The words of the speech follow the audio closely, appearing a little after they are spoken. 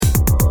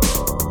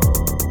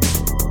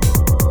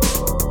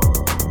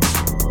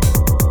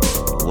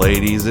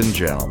Ladies and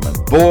gentlemen,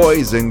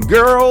 boys and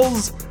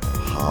girls,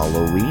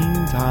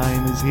 Halloween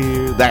time is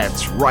here.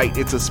 That's right,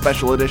 it's a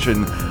special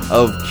edition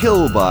of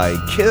Kill by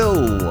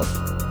Kill.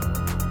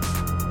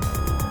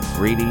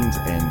 Greetings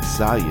and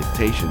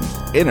salutations,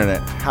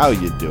 Internet. How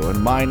you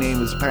doing? My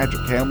name is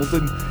Patrick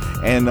Hamilton,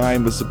 and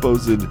I'm a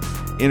supposed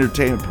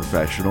entertainment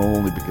professional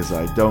only because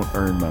I don't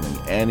earn money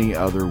any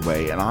other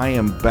way, and I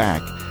am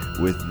back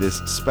with this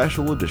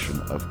special edition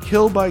of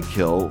Kill by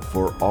Kill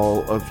for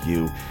all of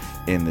you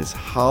in this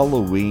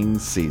Halloween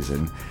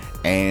season.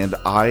 And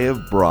I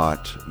have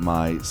brought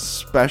my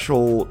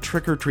special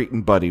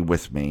trick-or-treating buddy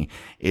with me.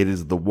 It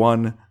is the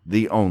one,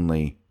 the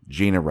only,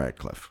 Gina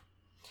Radcliffe.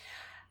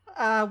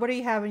 What are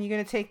you having? You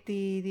gonna take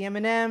the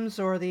M&Ms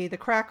or the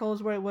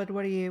crackles? What's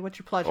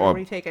your pleasure? What are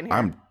you taking here?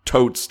 I'm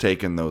totes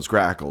taking those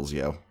crackles,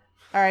 yo.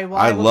 All right.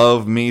 Well, I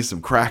love me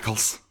some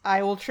crackles.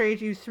 I will trade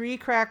you 3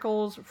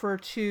 crackles for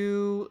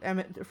two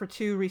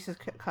Reese's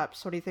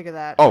cups. What do you think of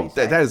that? Oh,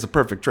 that is a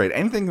perfect trade.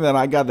 Anything that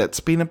I got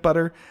that's peanut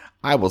butter,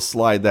 I will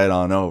slide that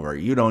on over.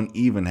 You don't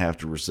even have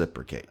to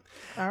reciprocate.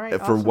 All right.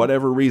 For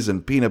whatever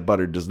reason, peanut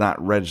butter does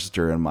not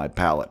register in my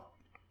palate.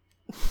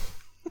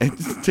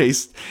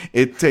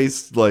 It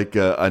tastes like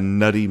a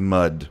nutty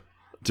mud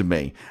to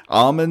me.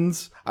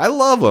 Almonds, I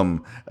love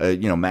them.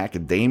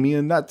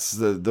 Macadamia nuts,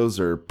 those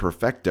are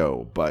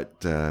perfecto.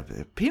 But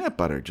peanut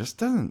butter just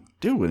doesn't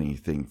do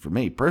anything for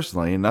me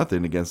personally, and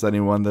nothing against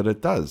anyone that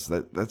it does.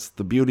 That's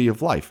the beauty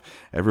of life.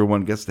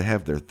 Everyone gets to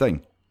have their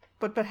thing.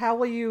 But how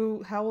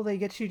will they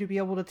get you to be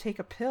able to take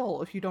a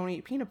pill if you don't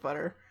eat peanut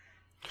butter?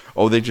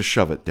 Oh, they just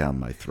shove it down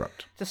my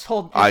throat. Just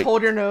hold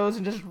your nose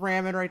and just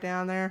ram it right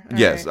down there?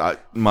 Yes, right.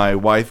 My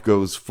wife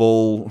goes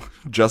full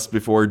just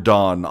before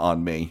dawn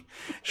on me.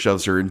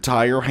 Shoves her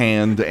entire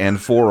hand and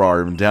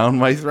forearm down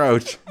my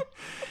throat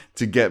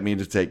to get me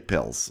to take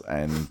pills.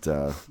 And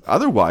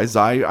otherwise,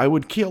 I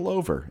would keel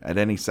over at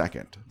any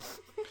second.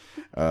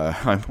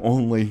 I'm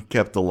only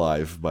kept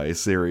alive by a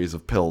series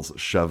of pills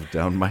shoved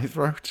down my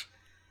throat.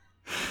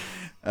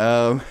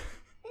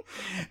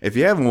 If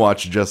you haven't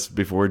watched Just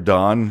Before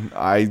Dawn,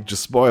 I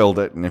just spoiled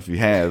it, and if you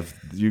have,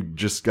 you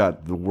just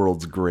got the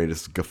world's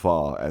greatest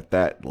guffaw at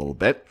that little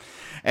bit.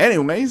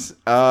 Anyways,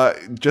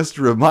 just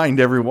to remind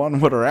everyone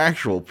what our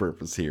actual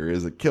purpose here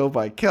is at Kill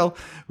by Kill,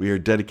 we are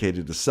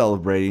dedicated to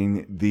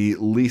celebrating the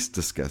least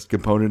discussed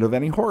component of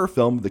any horror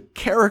film, the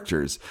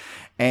characters.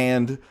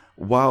 And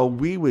while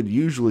we would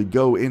usually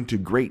go into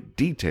great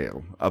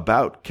detail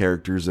about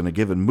characters in a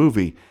given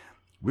movie,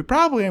 we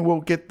probably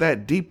won't get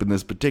that deep in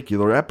this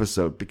particular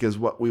episode, because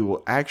what we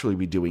will actually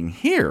be doing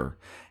here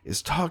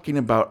is talking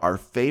about our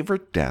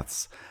favorite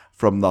deaths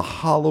from the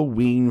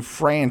Halloween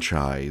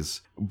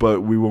franchise,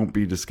 but we won't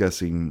be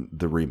discussing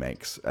the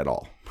remakes at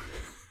all.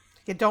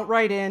 Yeah, don't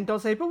write in. Don't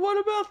say, but what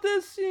about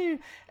this scene?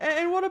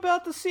 And what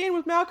about the scene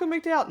with Malcolm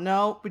McDowell?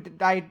 No,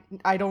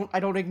 I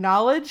don't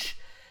acknowledge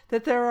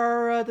that there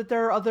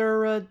are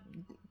other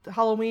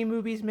Halloween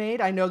movies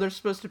made. I know they're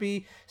supposed to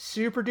be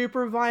super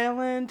duper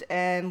violent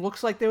and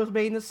looks like they was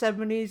made in the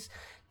 70s.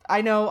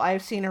 I know,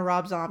 I've seen a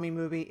Rob Zombie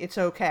movie. It's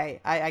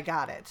okay. I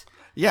got it.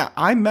 Yeah,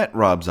 I met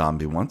Rob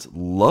Zombie once.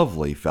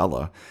 Lovely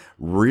fella.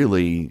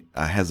 Really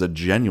has a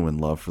genuine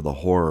love for the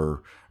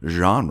horror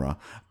genre.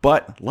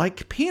 But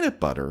like peanut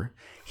butter,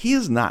 he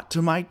is not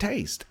to my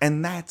taste.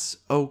 And that's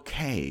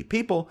okay.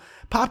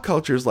 Pop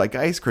culture is like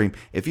ice cream.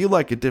 If you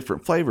like a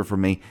different flavor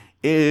from me,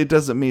 it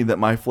doesn't mean that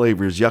my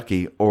flavor is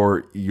yucky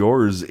or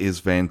yours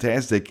is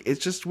fantastic. It's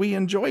just we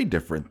enjoy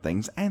different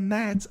things, and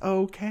that's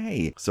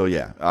okay. So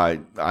yeah,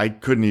 I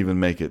couldn't even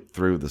make it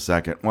through the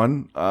second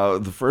one.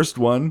 The first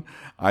one,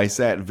 I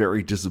sat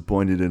very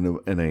disappointed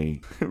in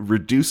a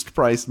reduced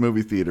price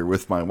movie theater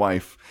with my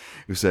wife,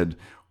 who said,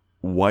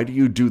 "Why do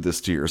you do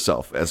this to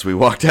yourself?" as we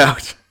walked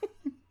out.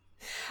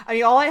 I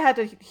mean, all I had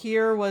to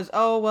hear was,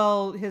 "Oh,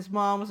 well, his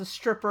mom was a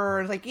stripper."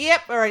 And it's like,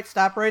 yep, all right,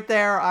 stop right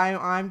there.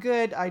 I'm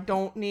good. I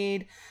don't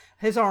need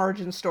his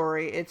origin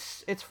story.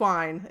 It's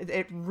fine.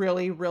 It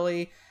really,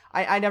 really,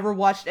 I never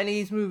watched any of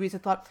these movies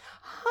and thought,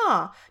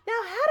 now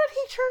how did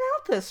he turn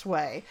out this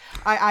way?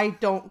 I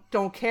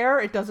don't care.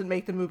 It doesn't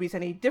make the movies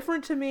any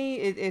different to me.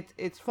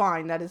 It's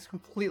fine. That is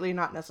completely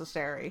not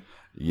necessary.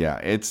 Yeah,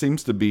 it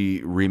seems to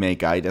be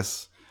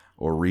remake-itis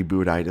or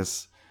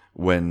reboot-itis.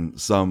 When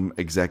some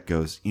exec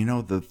goes,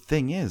 the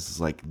thing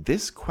is like,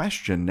 this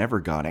question never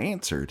got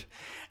answered.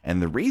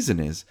 And the reason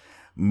is,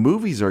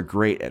 movies are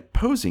great at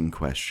posing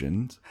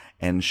questions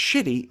and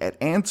shitty at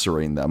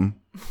answering them.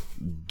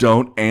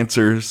 Don't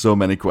answer so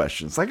many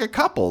questions. Like, a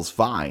couple's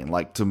fine,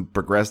 like, to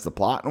progress the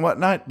plot and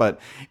whatnot. But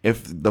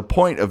if the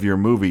point of your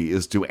movie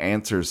is to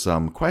answer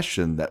some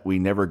question that we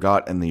never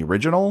got in the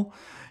original,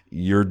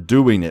 you're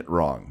doing it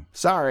wrong.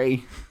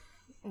 Sorry.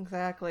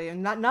 Exactly,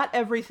 and not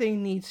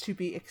everything needs to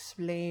be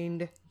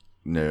explained.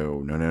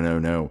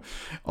 No.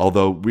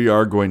 Although we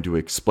are going to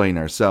explain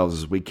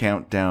ourselves as we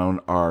count down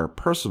our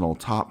personal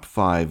top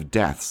 5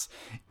 deaths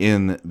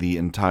in the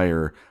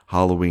entire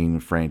Halloween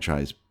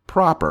franchise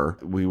proper.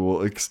 We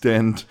will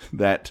extend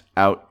that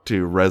out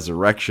to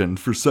Resurrection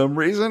for some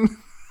reason.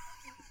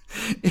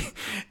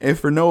 if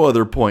for no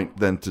other point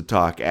than to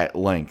talk at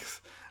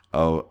length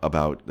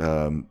about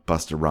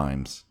Busta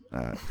Rhymes,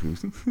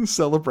 who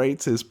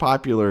celebrates his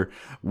popular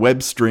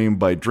web stream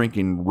by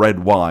drinking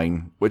red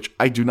wine, which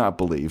I do not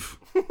believe.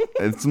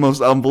 It's the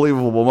most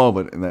unbelievable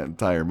moment in that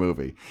entire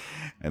movie.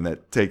 And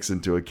that takes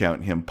into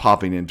account him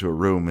popping into a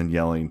room and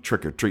yelling,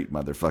 "Trick or treat,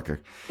 motherfucker,"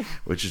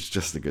 which is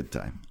just a good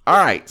time. All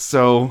right,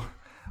 so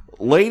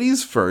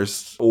ladies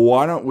first,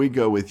 why don't we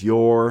go with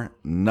your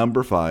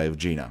number 5,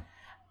 Gina?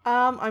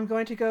 I'm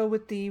going to go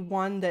with the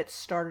one that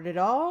started it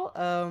all.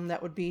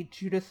 That would be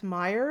Judith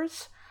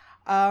Myers.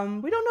 We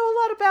don't know a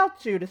lot about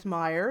Judith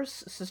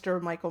Myers, sister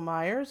of Michael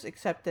Myers,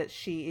 except that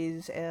she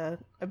is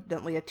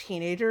evidently a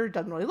teenager.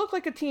 Doesn't really look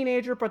like a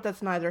teenager, but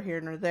that's neither here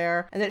nor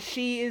there. And that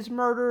she is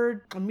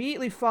murdered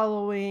immediately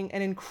following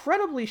an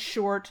incredibly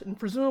short and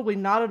presumably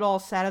not at all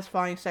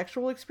satisfying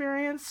sexual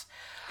experience.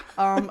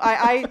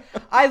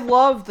 I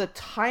love the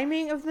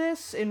timing of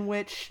this, in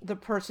which the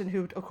person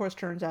who, of course,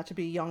 turns out to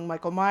be young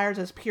Michael Myers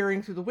is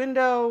peering through the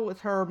window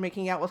with her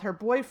making out with her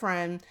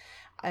boyfriend.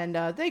 And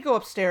they go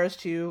upstairs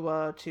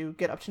to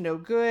get up to no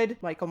good.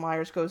 Michael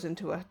Myers goes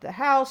into the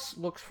house,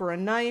 looks for a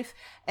knife,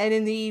 and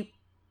in the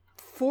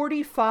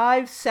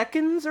 45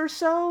 seconds or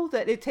so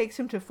that it takes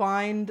him to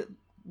find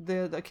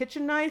the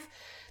kitchen knife,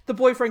 the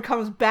boyfriend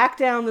comes back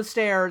down the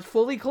stairs,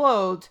 fully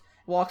clothed,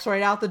 walks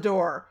right out the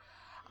door.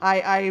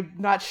 I'm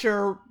not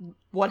sure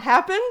what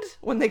happened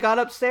when they got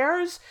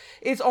upstairs.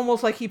 It's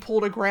almost like he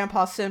pulled a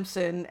Grandpa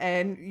Simpson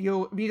and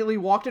you immediately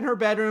walked in her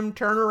bedroom,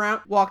 turned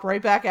around, walked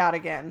right back out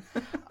again.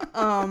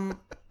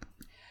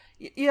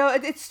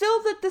 It's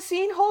still that the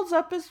scene holds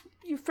up as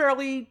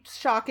fairly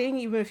shocking,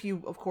 even if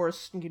you, of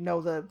course,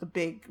 the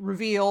big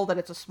reveal that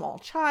it's a small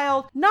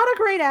child. Not a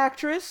great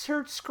actress.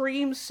 Her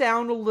screams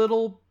sound a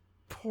little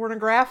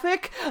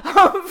pornographic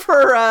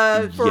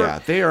Yeah,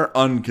 they are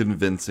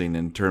unconvincing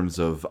in terms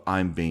of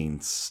 "I'm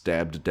being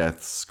stabbed to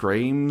death"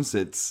 screams.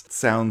 It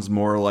sounds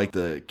more like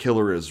the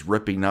killer is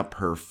ripping up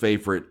her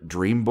favorite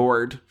dream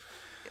board.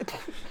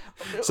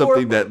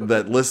 Something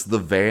that lists the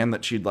van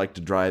that she'd like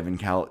to drive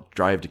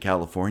to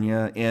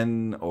California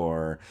in,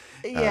 or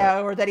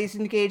or that he's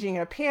engaging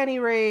in a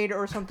panty raid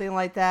or something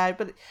like that.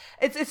 But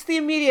it's the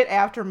immediate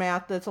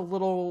aftermath that's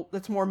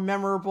more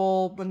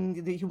memorable,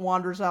 when he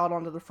wanders out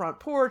onto the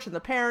front porch and the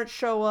parents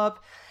show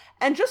up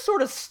and just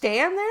sort of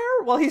stand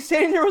there while he's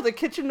standing there with a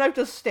kitchen knife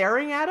just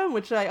staring at him,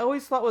 which I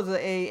always thought was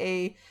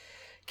a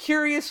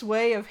curious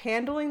way of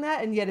handling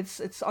that, and yet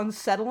it's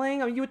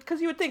unsettling. I mean,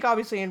 because you would think,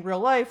 obviously, in real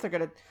life they're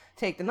gonna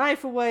take the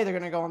knife away, they're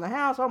gonna go in the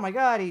house. Oh my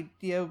God,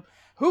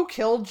 who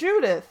killed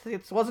Judith?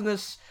 It wasn't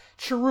this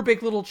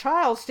cherubic little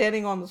child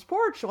standing on this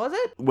porch, was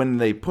it? When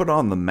they put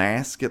on the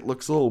mask, it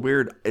looks a little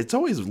weird. It's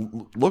always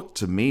looked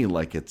to me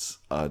like it's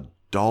a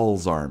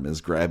doll's arm is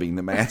grabbing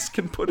the mask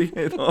and putting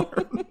it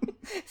on.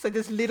 It's like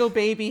this little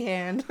baby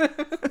hand.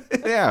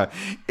 Yeah,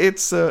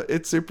 it's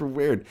super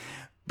weird.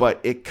 But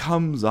it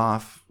comes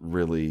off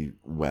really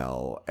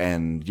well.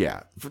 And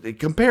yeah,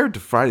 compared to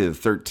Friday the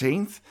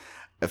 13th,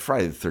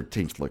 Friday the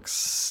 13th looks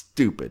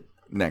stupid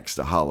next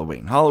to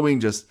Halloween. Halloween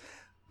just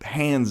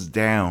hands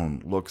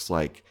down looks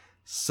like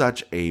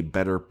such a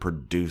better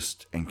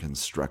produced and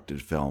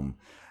constructed film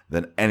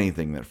than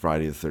anything that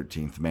Friday the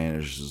 13th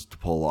manages to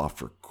pull off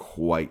for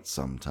quite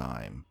some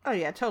time. Oh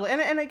yeah, totally.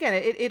 And again,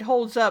 it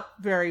holds up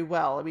very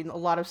well. I mean, a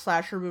lot of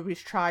slasher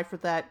movies try for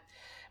that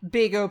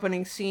big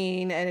opening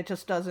scene, and it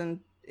just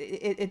doesn't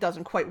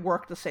quite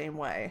work the same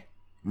way.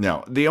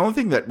 No, the only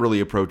thing that really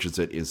approaches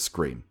it is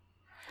Scream.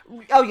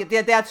 Oh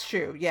yeah, that's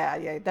true.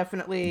 Yeah,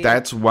 definitely.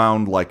 That's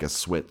wound like a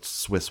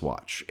Swiss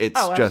watch. It's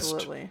just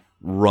absolutely.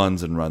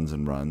 Runs and runs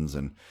and runs,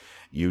 and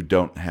you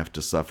don't have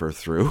to suffer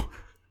through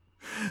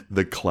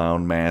the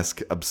clown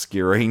mask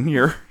obscuring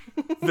your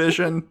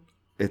vision.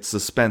 It's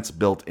suspense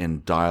built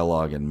in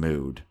dialogue and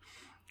mood,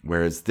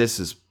 whereas this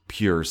is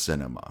pure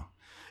cinema.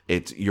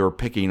 You're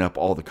picking up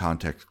all the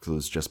context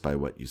clues just by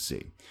what you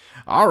see.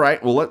 All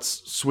right, well,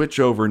 let's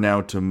switch over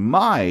now to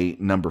my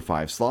number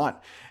 5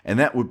 slot, and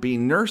that would be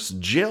Nurse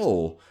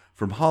Jill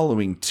from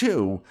Halloween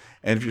 2.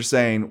 And if you're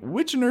saying,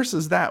 which nurse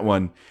is that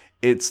one?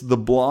 It's the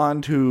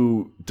blonde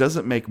who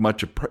doesn't make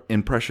much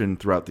impression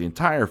throughout the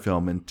entire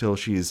film until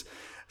she's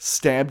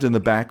stabbed in the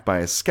back by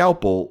a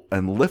scalpel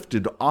and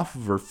lifted off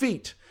of her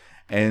feet.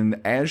 And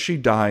as she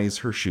dies,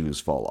 her shoes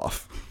fall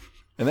off.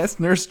 And that's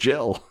Nurse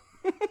Jill.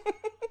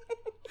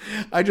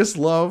 I just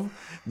love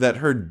that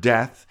her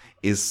death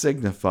is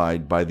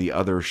signified by the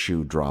other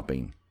shoe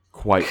dropping,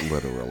 quite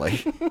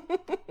literally.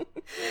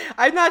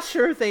 I'm not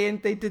sure if they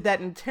did that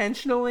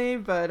intentionally,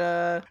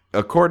 but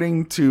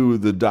according to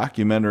the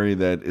documentary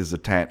that is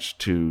attached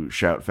to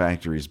Shout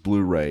Factory's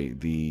Blu-ray,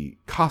 the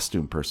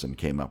costume person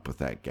came up with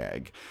that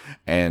gag,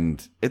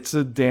 and it's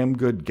a damn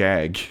good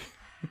gag.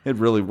 It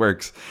really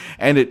works,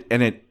 and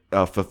it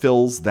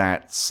fulfills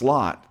that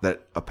slot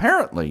that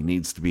apparently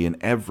needs to be in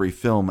every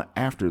film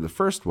after the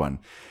first one,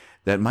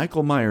 that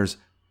Michael Myers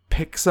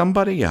picks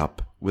somebody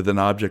up with an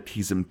object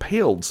he's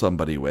impaled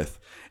somebody with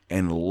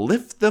and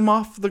lift them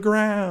off the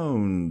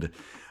ground,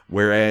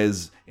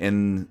 Whereas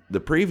in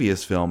the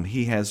previous film,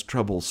 he has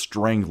trouble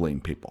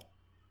strangling people.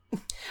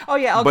 Oh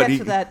yeah, I'll get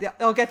to that.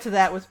 I'll get to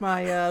that with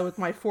my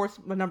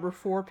my number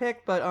 4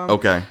 pick. But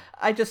Okay.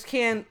 I just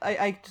can't.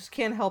 I just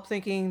can't help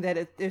thinking that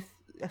if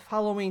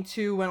Halloween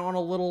 2 went on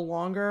a little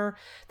longer,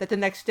 that the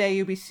next day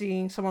you'd be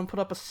seeing someone put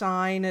up a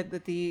sign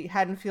at the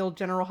Haddonfield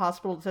General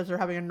Hospital that says they're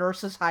having a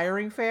nurses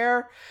hiring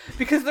fair,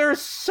 because there's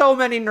so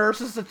many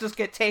nurses that just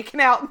get taken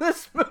out in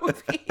this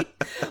movie.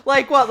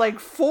 Like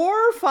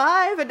 4 or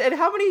 5, and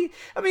how many?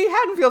 I mean,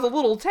 Haddonfield's a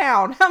little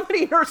town. How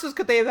many nurses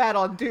could they have had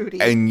on duty?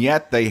 And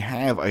yet they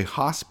have a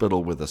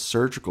hospital with a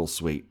surgical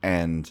suite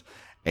and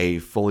a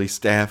fully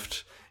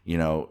staffed,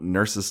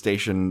 nurses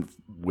station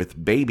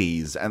with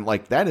babies, and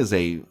that is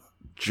a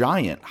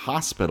giant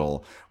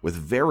hospital with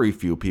very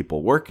few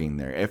people working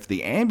there. If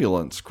the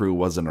ambulance crew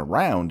wasn't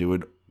around, it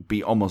would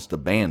be almost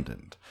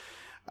abandoned.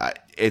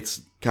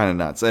 It's kind of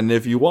nuts. And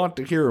if you want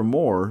to hear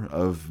more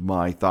of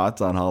my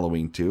thoughts on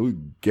Halloween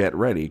 2, get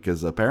ready,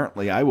 because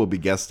apparently I will be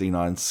guesting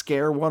on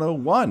Scare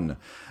 101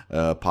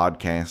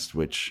 podcast,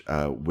 which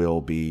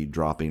will be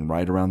dropping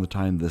right around the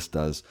time this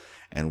does.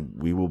 And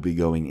we will be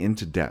going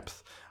into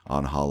depth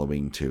on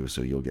Halloween 2,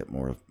 so you'll get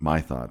more of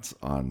my thoughts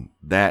on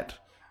that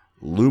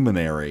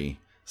luminary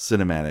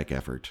cinematic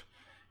effort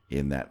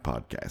in that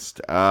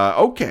podcast.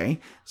 Okay,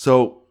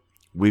 so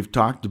we've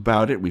talked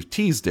about it. We've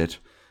teased it.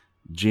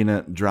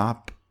 Gina,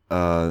 drop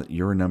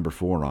your number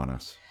 4 on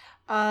us.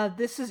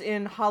 This is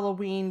in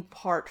Halloween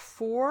Part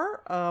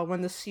 4,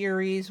 when the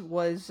series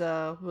was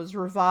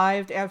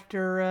revived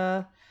after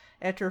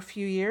a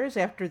few years,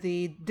 after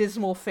the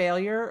dismal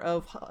failure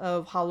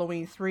of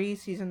Halloween 3,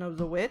 Season of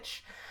the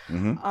Witch.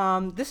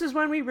 Mm-hmm. This is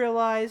when we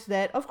realized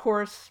that, of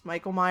course,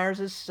 Michael Myers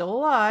is still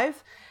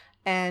alive,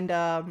 and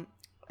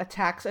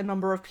attacks a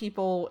number of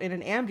people in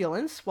an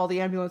ambulance while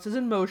the ambulance is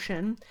in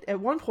motion. At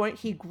one point,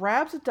 he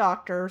grabs a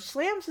doctor,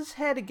 slams his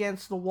head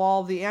against the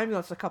wall of the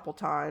ambulance a couple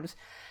times,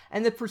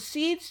 and then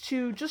proceeds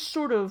to just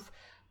sort of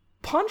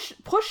push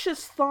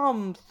his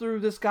thumb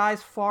through this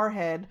guy's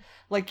forehead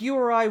like you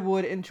or I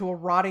would into a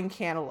rotting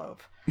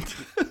cantaloupe.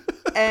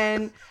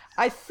 And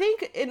I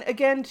think,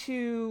 again,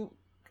 to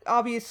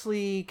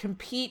obviously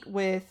compete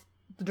with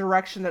the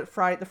direction that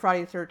the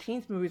Friday the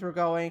 13th movies were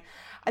going,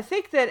 I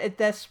think that at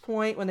this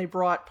point, when they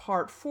brought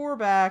Part 4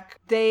 back,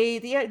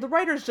 the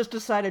writers just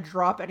decided to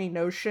drop any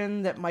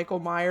notion that Michael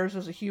Myers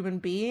was a human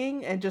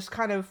being and just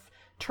kind of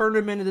turn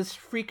him into this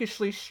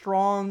freakishly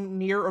strong,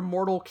 near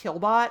immortal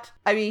killbot.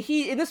 I mean,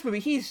 in this movie,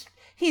 he's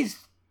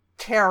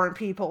tearing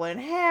people in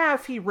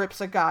half. He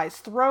rips a guy's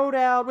throat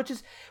out, which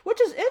is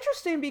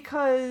interesting,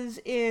 because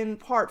in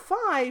Part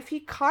 5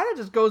 he kind of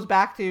just goes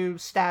back to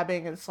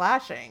stabbing and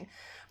slashing,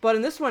 but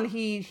in this one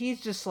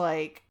he's just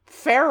like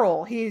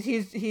feral.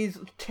 He's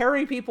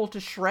tearing people to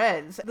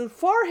shreds. The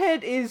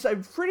forehead is,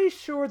 I'm pretty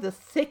sure, the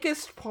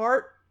thickest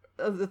part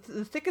of the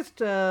thickest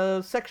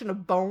section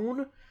of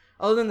bone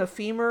other than the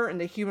femur in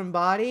the human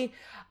body.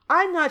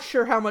 I'm not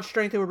sure how much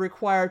strength it would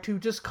require to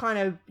just kind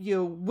of,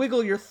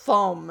 wiggle your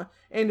thumb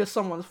into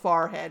someone's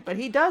forehead, but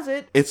he does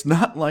it. It's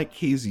not like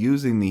he's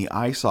using the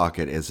eye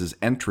socket as his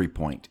entry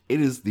point.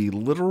 It is the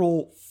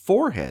literal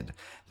forehead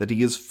that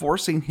he is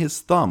forcing his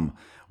thumb,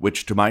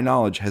 which to my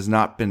knowledge has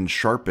not been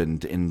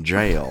sharpened in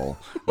jail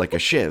like a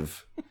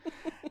shiv,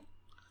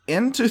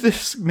 into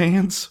this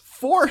man's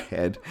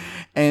forehead.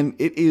 And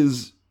it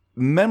is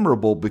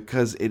memorable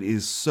because it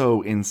is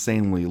so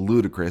insanely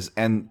ludicrous.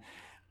 And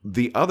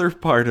the other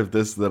part of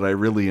this that I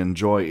really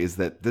enjoy is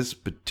that this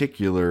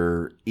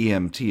particular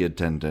EMT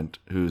attendant,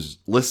 who's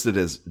listed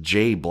as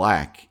Jay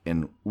Black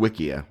in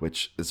Wikia,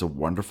 which is a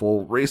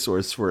wonderful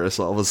resource for us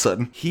all of a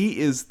sudden, he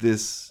is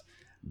this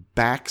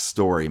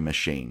backstory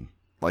machine.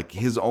 Like,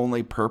 his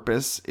only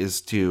purpose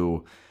is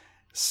to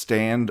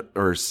stand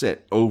or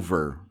sit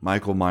over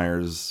Michael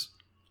Myers'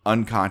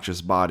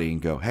 unconscious body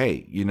and go,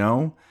 hey,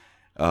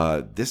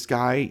 this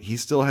guy, he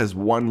still has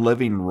one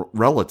living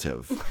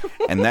relative.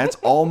 And that's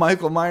all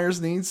Michael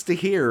Myers needs to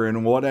hear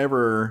in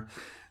whatever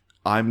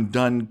I'm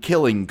done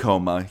killing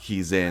coma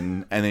he's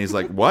in. And he's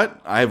like,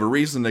 what? I have a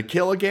reason to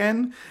kill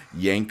again?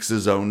 Yanks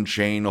his own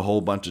chain a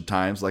whole bunch of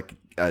times like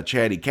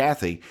Chatty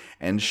Cathy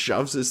and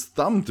shoves his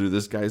thumb through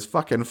this guy's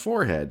fucking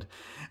forehead.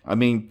 I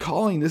mean,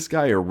 calling this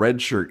guy a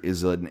red shirt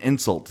is an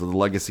insult to the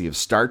legacy of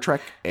Star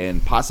Trek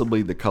and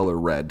possibly the color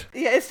red.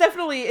 Yeah, it's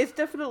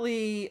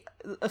definitely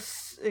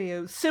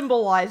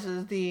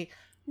symbolizes the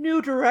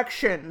new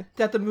direction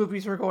that the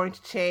movies were going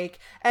to take,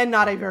 and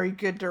not a very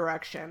good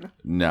direction.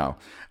 No.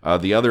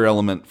 The other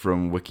element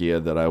from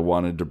Wikia that I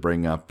wanted to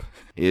bring up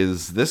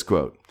is this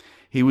quote.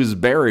 He was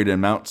buried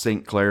in Mount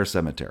St. Clair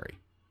Cemetery.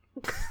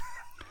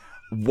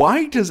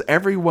 Why does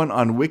everyone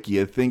on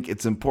Wikia think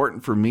it's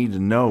important for me to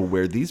know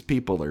where these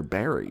people are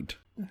buried?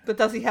 But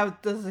does he have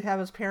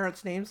his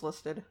parents' names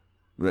listed?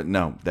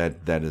 No,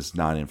 that is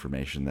not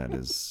information that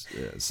is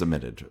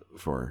submitted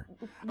for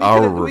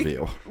our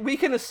review. We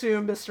can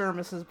assume Mr. and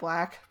Mrs.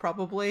 Black,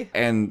 probably.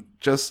 And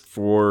just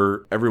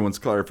for everyone's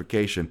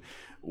clarification,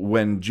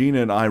 when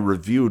Gina and I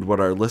reviewed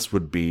what our list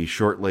would be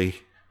shortly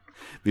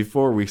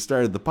before we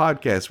started the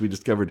podcast, we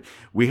discovered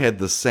we had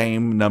the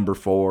same number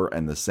 4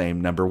 and the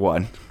same number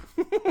 1.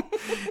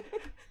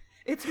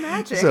 It's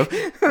magic. So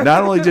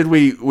not only did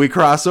we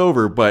cross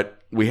over, but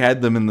we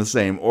had them in the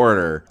same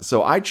order.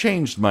 So I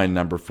changed my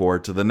number 4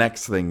 to the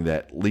next thing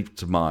that leaped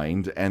to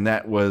mind, and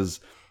that was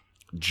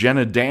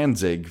Jenna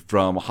Danzig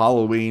from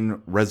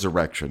Halloween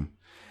Resurrection.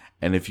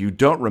 And if you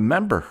don't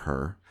remember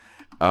her,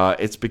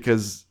 it's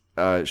because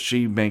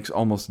she makes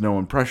almost no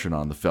impression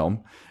on the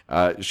film.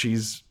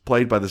 She's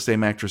played by the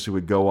same actress who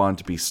would go on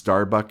to be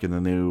Starbuck in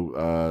the new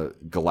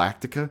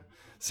Galactica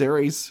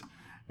series.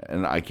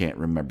 And I can't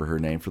remember her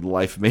name for the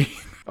life of me.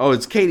 Oh,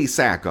 it's Katie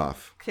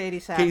Sackhoff. Katie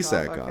Sackhoff. Katie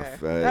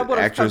Sackhoff.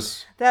 Okay.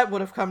 Actress. That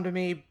would have come to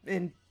me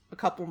in a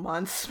couple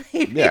months,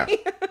 maybe. Yeah,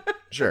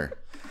 sure.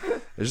 I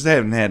just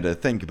haven't had to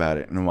think about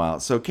it in a while.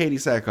 So Katie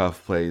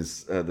Sackhoff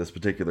plays this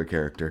particular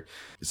character.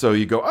 So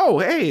you go, oh,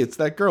 hey, it's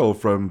that girl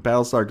from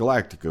Battlestar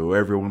Galactica who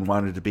everyone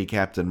wanted to be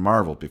Captain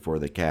Marvel before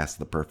they cast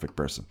the perfect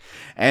person.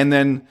 And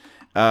then,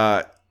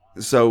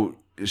 so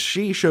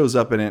she shows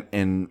up in it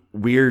in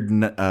weird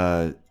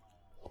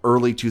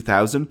early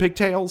 2000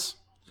 pigtails.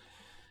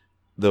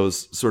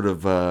 Those sort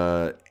of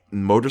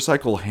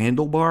motorcycle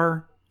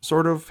handlebar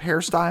sort of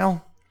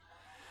hairstyle.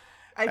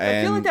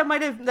 I feel like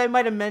that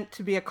might have meant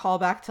to be a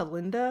callback to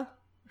Linda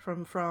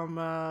from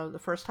the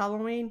first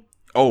Halloween.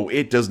 Oh,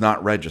 it does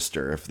not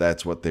register if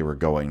that's what they were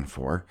going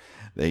for.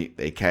 They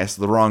cast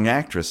the wrong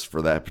actress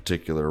for that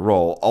particular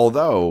role,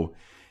 although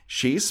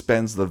she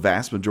spends the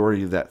vast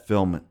majority of that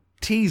film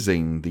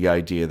teasing the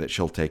idea that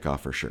she'll take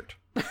off her shirt.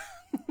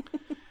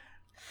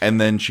 And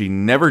then she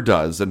never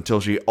does until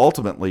she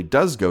ultimately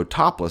does go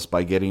topless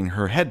by getting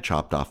her head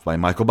chopped off by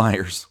Michael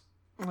Myers.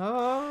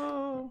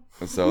 Oh.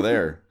 So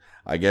there,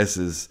 I guess,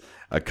 is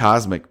a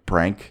cosmic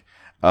prank.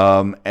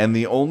 And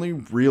the only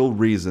real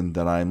reason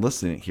that I'm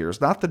listening here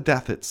is not the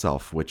death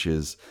itself, which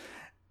is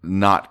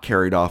not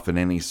carried off in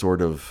any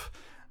sort of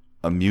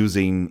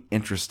amusing,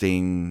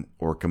 interesting,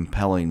 or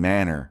compelling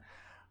manner.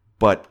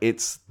 But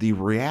it's the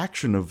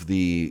reaction of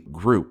the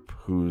group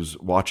who's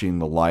watching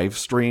the live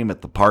stream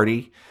at the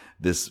party,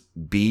 this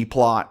B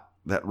plot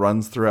that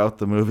runs throughout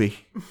the movie.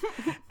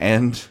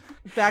 And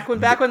back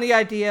when the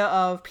idea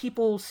of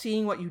people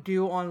seeing what you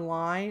do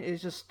online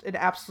is just an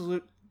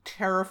absolute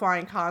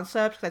terrifying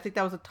concept. I think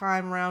that was a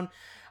time around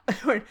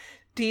when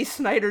D.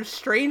 Snyder's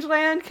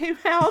Strangeland came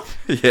out.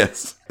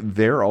 Yes.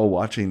 They're all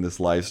watching this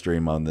live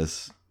stream on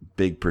this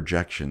big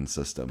projection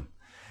system.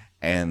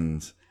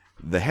 And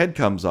the head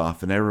comes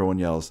off and everyone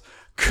yells,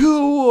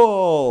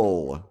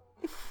 "Cool!"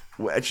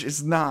 Which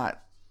is not...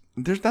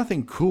 There's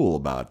nothing cool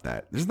about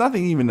that. There's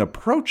nothing even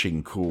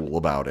approaching cool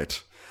about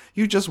it.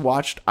 You just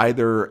watched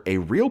either a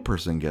real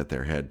person get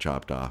their head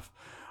chopped off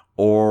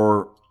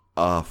or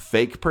a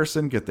fake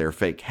person get their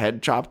fake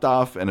head chopped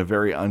off in a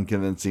very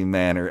unconvincing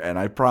manner. And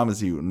I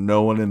promise you,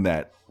 no one in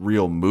that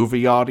real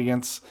movie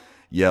audience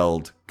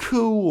yelled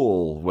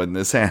 "cool" when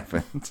this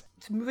happened.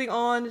 So moving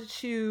on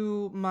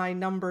to my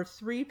number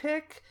 3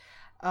 pick.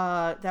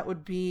 That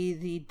would be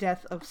the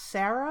death of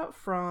Sarah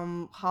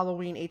from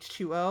Halloween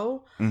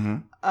H2O.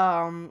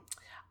 Mm-hmm.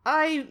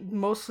 I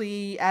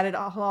mostly added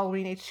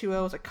Halloween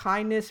H2O as a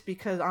kindness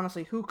because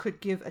honestly, who could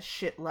give a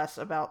shit less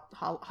about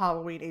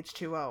Halloween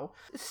H2O?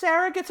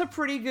 Sarah gets a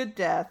pretty good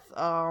death.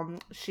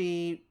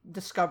 She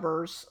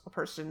discovers a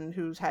person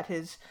who's had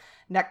his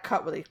neck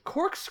cut with a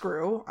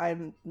corkscrew.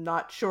 I'm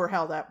not sure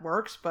how that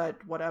works,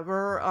 but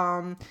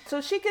whatever. So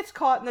she gets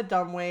caught in the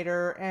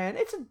dumbwaiter, and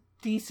it's a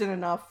decent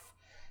enough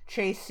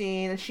chase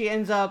scene, and she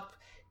ends up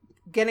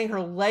getting her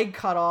leg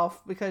cut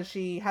off because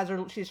she's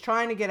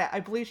trying to get, I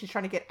believe she's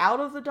trying to get out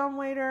of the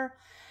dumbwaiter,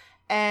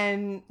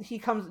 and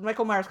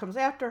Michael Myers comes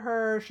after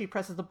her. She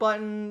presses the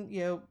button,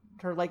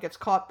 her leg gets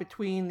caught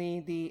between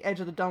the edge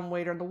of the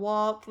dumbwaiter and the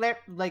wall,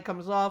 leg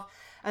comes off,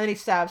 and then he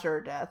stabs her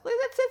to death.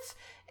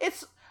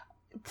 It's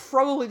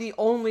probably the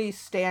only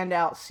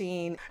standout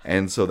scene.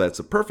 And so that's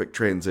a perfect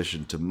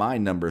transition to my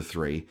number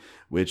 3,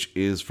 which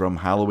is from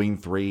Halloween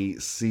 3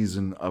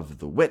 Season of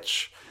the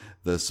Witch,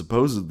 the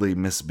supposedly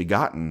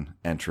misbegotten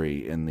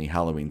entry in the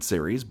Halloween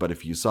series. But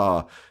if you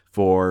saw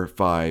 4,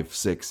 5,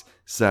 6,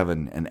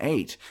 7, and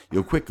 8,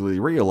 you'll quickly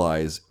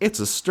realize it's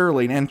a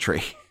sterling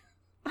entry.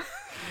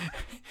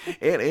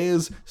 It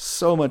is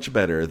so much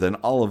better than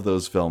all of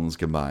those films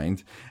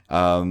combined.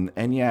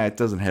 And yeah, it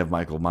doesn't have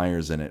Michael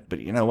Myers in it,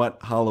 but you know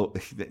what?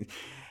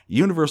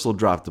 Universal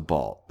dropped the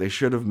ball. They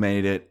should have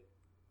made it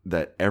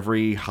that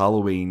every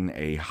Halloween,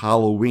 a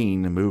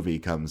Halloween movie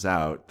comes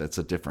out that's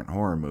a different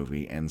horror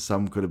movie, and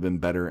some could have been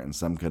better and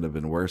some could have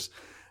been worse,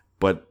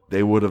 but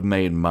they would have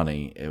made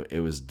money.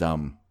 It was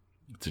dumb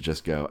to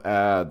just go,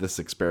 this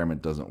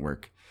experiment doesn't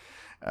work.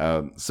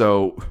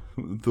 So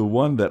the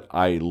one that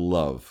I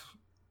love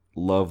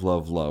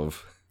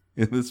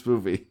in this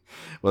movie,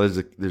 well,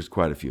 there's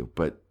quite a few,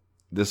 but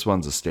this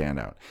one's a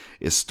standout,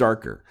 is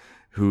Starker,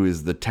 who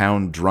is the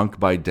town drunk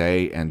by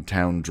day and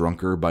town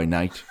drunker by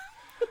night.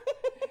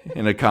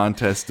 in a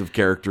contest of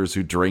characters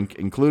who drink,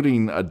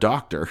 including a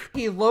doctor.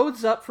 He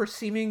loads up for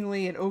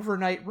seemingly an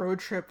overnight road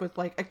trip with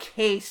like a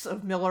case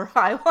of Miller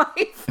High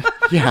Life.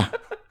 Yeah.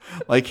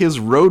 Like his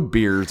road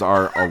beers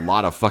are a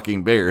lot of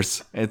fucking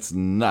beers. It's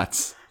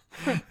nuts.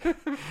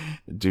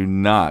 Do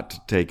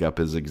not take up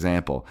his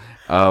example.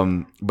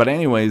 But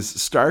anyways,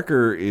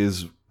 Starker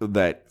is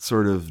that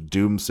sort of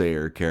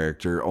doomsayer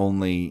character,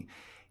 only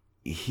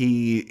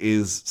he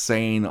is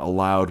saying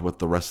aloud what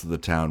the rest of the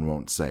town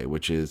won't say,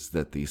 which is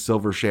that the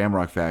Silver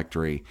Shamrock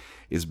Factory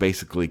is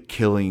basically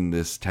killing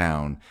this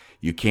town.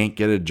 You can't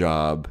get a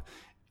job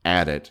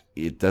at it.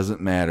 It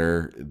doesn't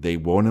matter. They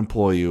won't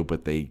employ you,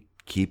 but they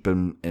keep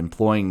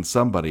employing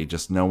somebody,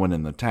 just no one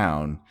in the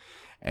town.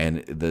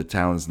 And the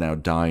town's now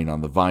dying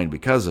on the vine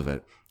because of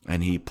it.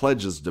 And he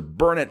pledges to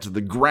burn it to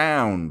the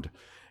ground.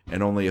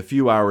 And only a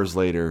few hours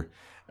later,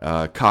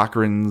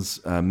 Cochrane's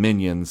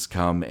minions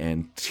come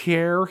and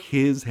tear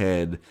his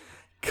head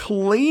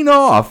clean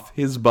off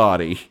his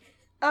body.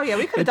 Oh yeah,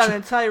 we could have done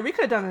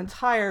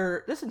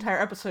this entire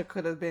episode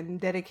could have been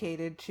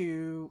dedicated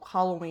to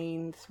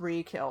Halloween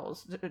 3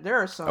 kills.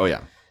 There are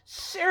some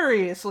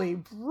seriously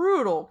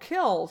brutal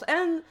kills,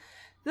 and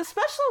the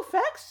special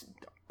effects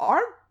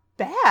aren't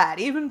bad,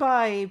 even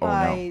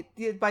by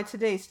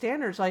today's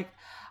standards. Like,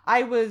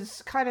 I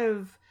was kind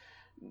of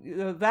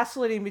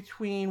vacillating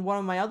between one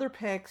of my other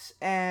picks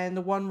and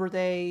the one where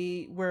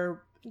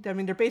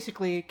they're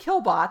basically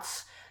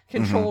killbots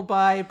controlled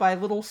by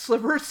little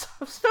slivers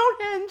of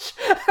Stonehenge.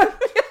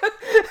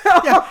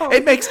 Yeah,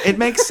 it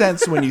makes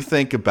sense when you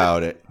think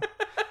about it.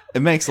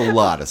 It makes a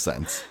lot of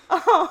sense.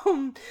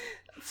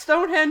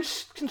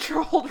 Stonehenge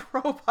controlled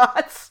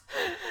robots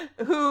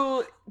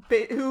who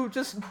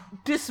just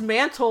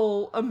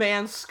dismantle a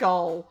man's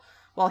skull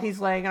while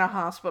he's laying in a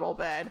hospital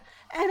bed,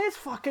 and it's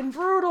fucking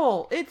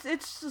brutal.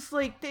 It's just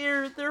like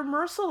they're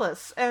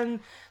merciless.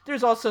 And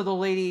there's also the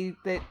lady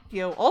that,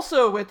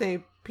 also with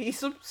a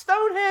piece of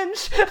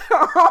Stonehenge,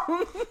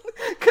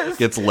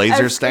 gets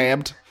laser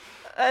stabbed.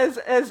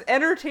 As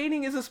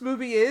entertaining as this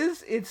movie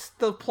is,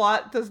 the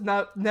plot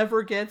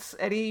never gets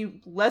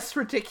any less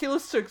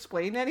ridiculous to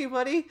explain to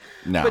anybody.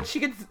 No. But she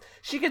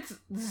gets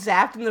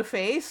zapped in the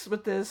face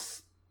with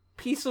this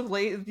piece of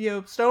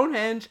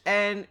Stonehenge,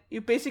 and you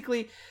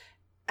basically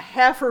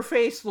half her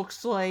face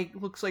looks like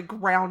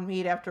ground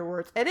meat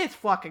afterwards, and it's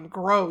fucking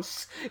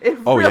gross. It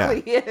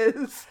really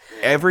is.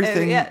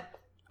 Everything,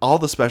 all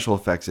the special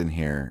effects in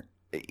here.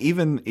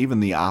 Even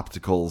the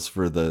opticals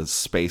for the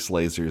space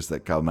lasers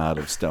that come out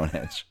of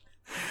Stonehenge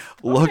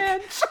look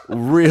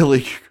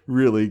really,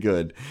 really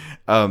good.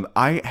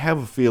 I have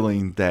a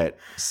feeling that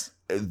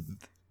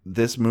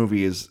this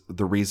movie is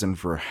the reason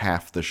for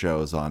half the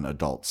shows on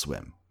Adult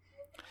Swim.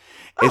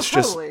 It's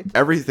totally. Just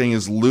everything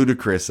is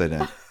ludicrous in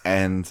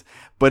it,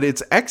 but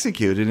it's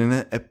executed in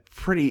a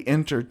pretty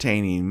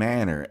entertaining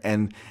manner.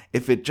 And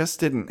if it just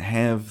didn't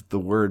have the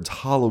words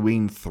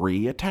Halloween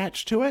 3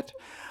 attached to it,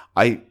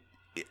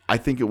 I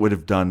think it would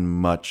have done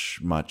much,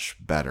 much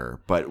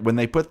better. But when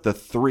they put the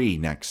 3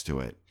 next to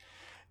it,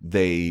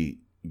 they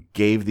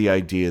gave the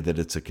idea that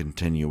it's a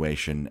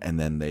continuation, and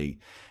then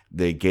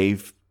they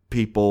gave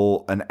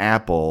people an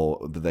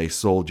apple that they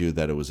sold you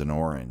that it was an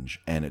orange.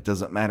 And it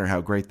doesn't matter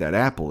how great that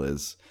apple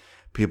is,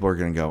 people are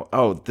going to go,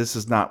 oh, this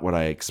is not what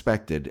I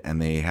expected,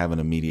 and they have an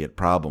immediate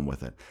problem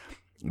with it.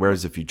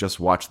 Whereas if you just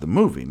watch the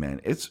movie,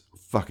 man, it's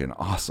fucking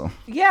awesome.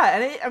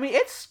 Yeah, and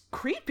it's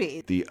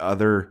creepy. The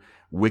other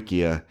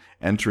Wikia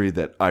entry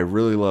that I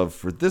really love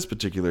for this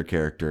particular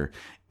character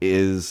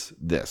is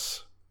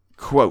this.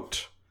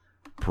 Quote,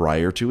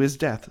 prior to his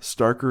death,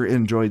 Starker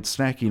enjoyed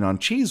snacking on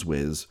Cheese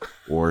Whiz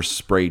or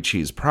spray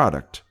cheese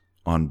product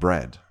on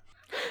bread,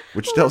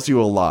 which tells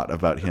you a lot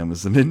about him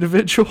as an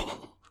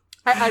individual.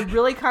 I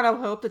really kind of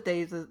hope that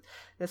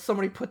that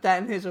somebody put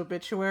that in his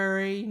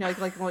obituary.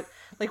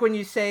 Like when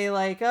you say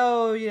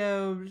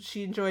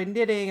she enjoyed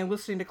knitting and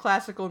listening to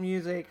classical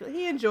music.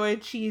 He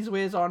enjoyed Cheese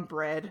Whiz on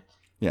bread.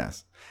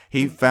 Yes.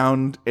 He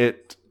found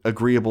it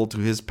agreeable to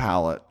his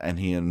palate, and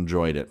he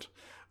enjoyed it,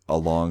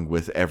 along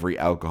with every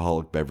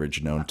alcoholic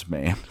beverage known to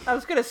man. I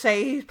was going to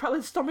say,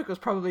 his stomach was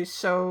probably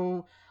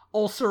so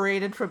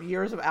ulcerated from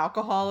years of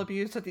alcohol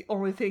abuse that the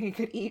only thing he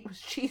could eat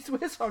was Cheese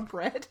Whiz on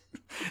bread.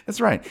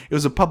 That's right. It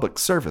was a public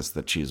service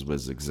that Cheese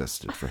Whiz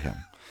existed for him.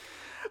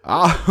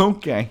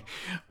 Okay.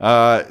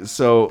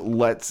 So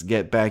let's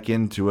get back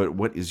into it.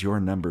 What is your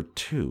number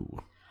 2?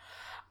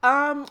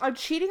 I'm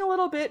cheating a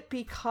little bit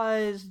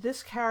because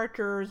this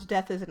character's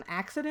death is an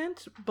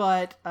accident,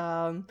 but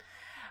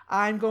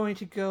I'm going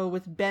to go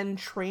with Ben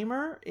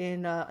Tramer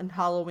in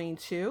Halloween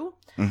 2.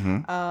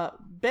 Mm-hmm.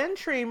 Ben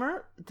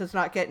Tramer does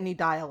not get any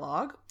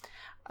dialogue.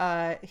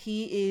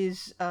 He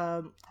is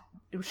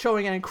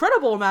showing an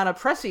incredible amount of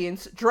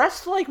prescience,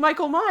 dressed like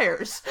Michael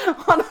Myers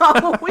on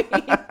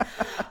Halloween.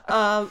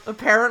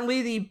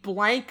 Apparently, the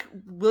blank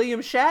William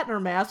Shatner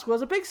mask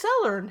was a big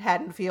seller in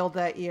Haddonfield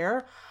that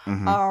year.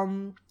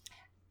 Mm-hmm.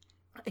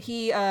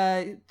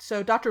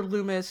 So Dr.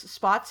 Loomis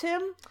spots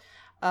him.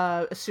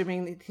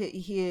 assuming that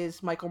he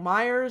is Michael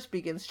Myers,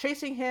 begins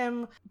chasing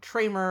him.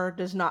 Tramer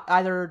does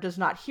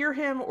not hear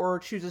him or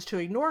chooses to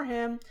ignore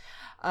him.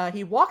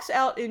 He walks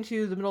out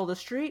into the middle of the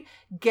street,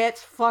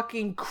 gets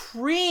fucking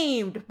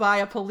creamed by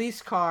a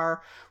police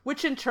car,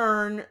 which in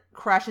turn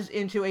crashes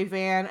into a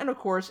van, and of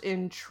course,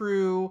 in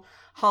true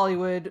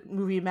Hollywood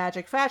movie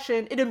magic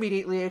fashion, it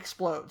immediately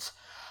explodes.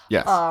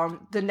 Yes.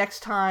 The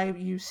next time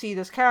you see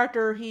this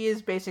character, he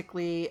is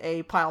basically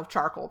a pile of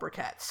charcoal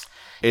briquettes.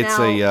 It's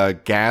a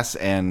gas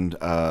and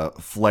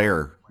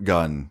flare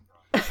gun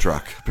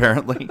truck,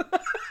 apparently.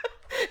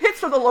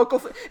 It's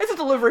a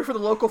delivery for the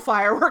local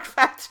firework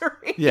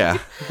factory. Yeah,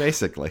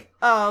 basically.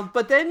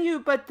 But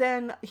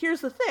then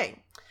here's the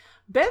thing.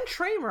 Ben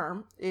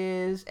Tramer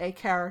is a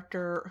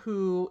character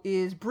who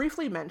is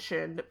briefly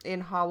mentioned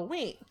in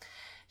Halloween.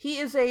 He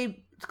is a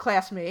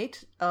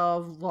classmate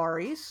of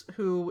Laurie's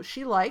who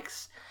she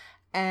likes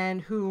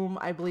and whom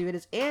I believe it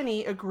is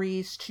Annie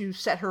agrees to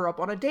set her up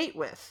on a date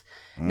with.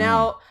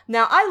 Now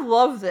I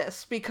love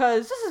this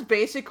because this is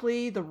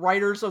basically the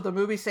writers of the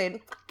movie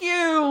saying, "Fuck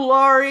you,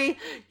 Laurie.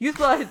 You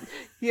thought,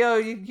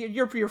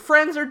 your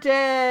friends are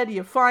dead.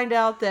 You find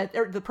out that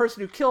the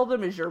person who killed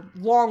them is your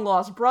long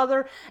lost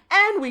brother,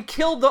 and we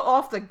killed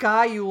off the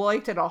guy you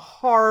liked in a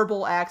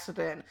horrible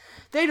accident.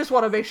 They just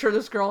want to make sure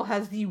this girl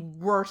has the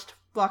worst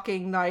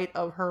fucking night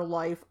of her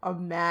life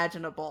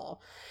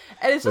imaginable."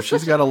 And it's so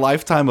she's got a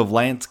lifetime of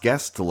Lance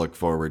Guest to look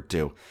forward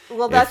to.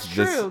 Well, that's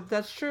true.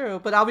 That's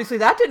true. But obviously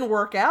that didn't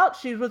work out.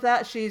 She's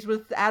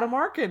with Adam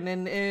Arkin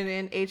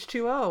in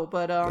H2O.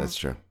 But that's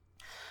true.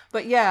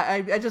 But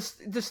yeah, I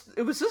just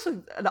it was just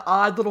an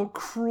odd little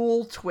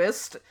cruel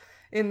twist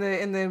in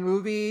the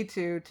movie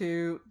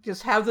to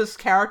just have this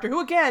character who,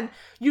 again,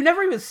 you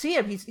never even see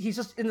him. He's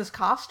just in this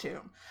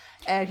costume,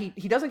 and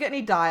he doesn't get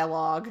any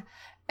dialogue.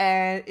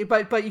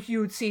 But if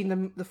you had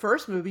seen the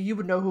first movie, you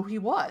would know who he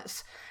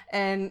was.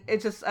 And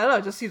it just, I don't know,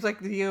 it just seems like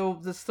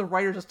the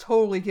writer just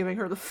totally giving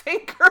her the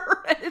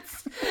finger,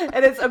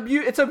 and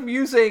it's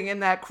amusing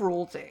in that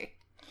cruelty.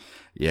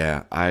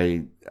 Yeah,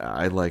 I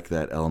like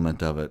that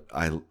element of it.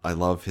 I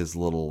love his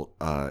little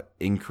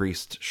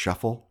increased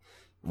shuffle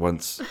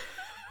once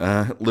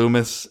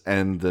Loomis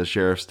and the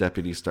sheriff's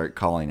deputy start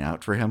calling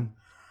out for him.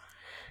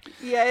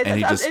 Yeah, and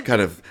he just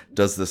kind of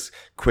does this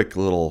quick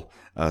little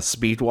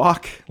speed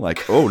walk,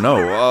 like, oh no,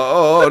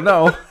 oh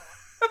no.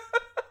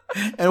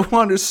 And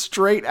wanders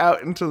straight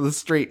out into the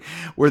street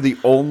where the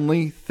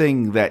only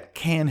thing that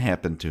can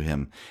happen to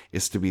him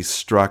is to be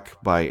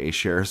struck by a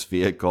sheriff's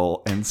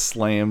vehicle and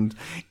slammed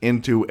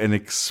into an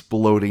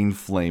exploding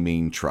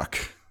flaming truck.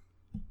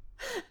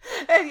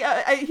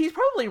 And he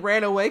probably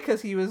ran away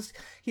because he was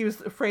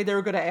afraid they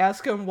were going to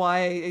ask him why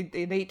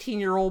an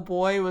 18-year-old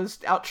boy was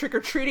out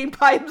trick-or-treating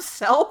by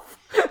himself.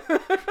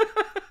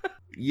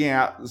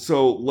 Yeah,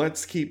 so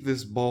let's keep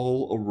this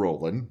ball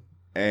a-rolling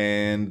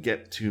and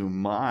get to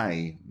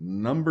my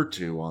number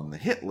 2 on the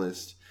hit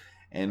list,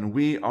 and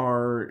we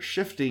are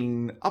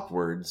shifting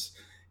upwards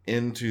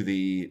into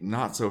the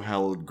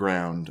not-so-hallowed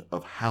ground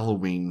of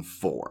Halloween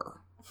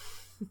 4.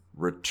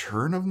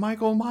 Return of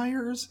Michael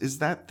Myers? Is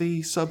that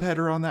the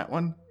subheader on that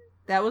one?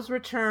 That was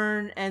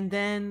Return, and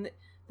then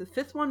the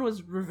 5th one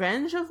was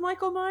Revenge of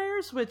Michael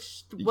Myers,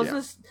 which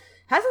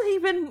hasn't he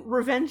been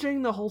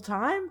revenging the whole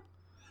time?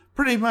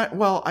 Pretty much.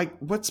 Well,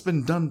 what's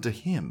been done to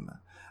him?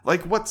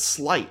 Like, what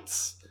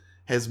slights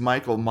has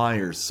Michael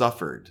Myers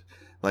suffered?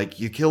 Like,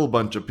 you kill a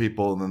bunch of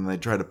people and then they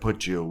try to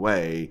put you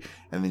away,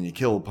 and then you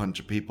kill a bunch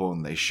of people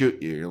and they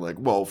shoot you. You're like,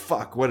 well,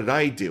 fuck, what did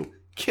I do?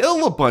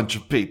 Kill a bunch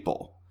of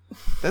people.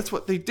 That's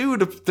what they do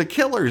to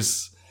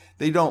killers.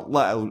 They don't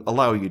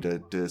allow you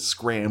to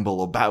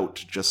scramble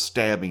about just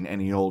stabbing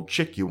any old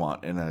chick you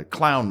want in a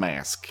clown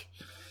mask.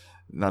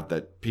 Not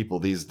that people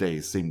these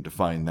days seem to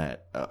find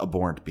that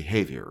abhorrent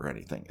behavior or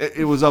anything.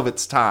 It was of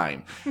its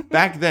time.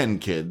 Back then,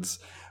 kids,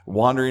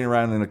 wandering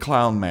around in a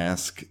clown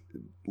mask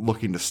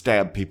looking to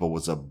stab people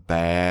was a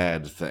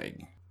bad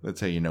thing. That's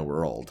how you know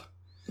we're old.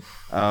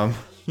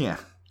 Yeah,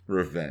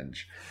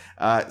 revenge.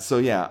 So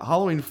yeah,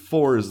 Halloween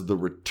 4 is the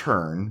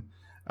return.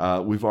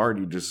 We've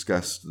already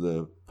discussed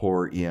the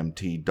poor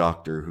EMT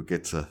doctor who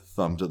gets a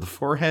thumb to the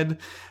forehead.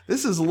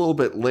 This is a little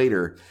bit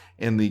later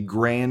in the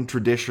grand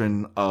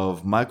tradition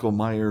of Michael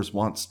Myers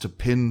wants to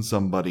pin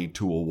somebody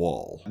to a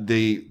wall.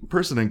 The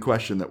person in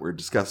question that we're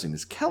discussing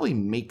is Kelly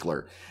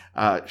Meekler.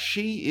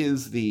 She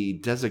is the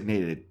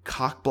designated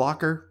cock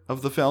blocker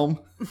of the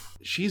film.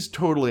 She's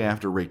totally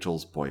after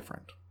Rachel's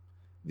boyfriend.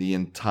 The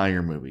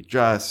entire movie.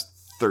 Just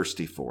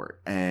thirsty for it.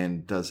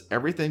 And does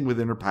everything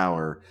within her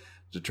power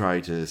to try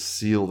to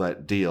seal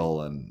that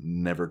deal and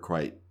never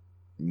quite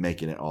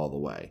making it all the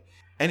way.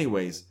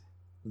 Anyways,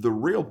 the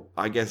real,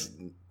 I guess,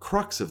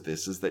 crux of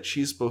this is that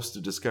she's supposed to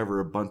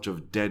discover a bunch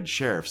of dead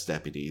sheriff's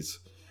deputies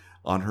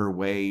on her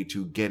way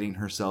to getting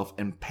herself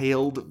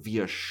impaled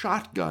via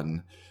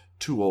shotgun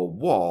to a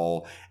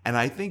wall. And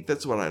I think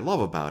that's what I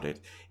love about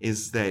it,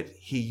 is that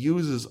he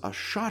uses a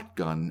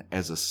shotgun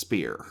as a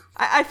spear.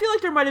 I feel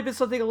like there might have been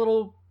something a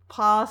little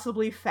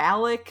possibly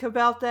phallic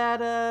about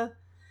that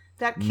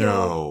that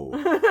killed.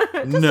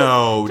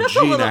 No, just a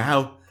Gina,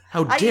 little.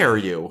 how dare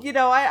you? You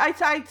know, I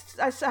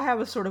have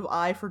a sort of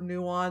eye for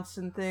nuance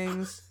and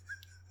things.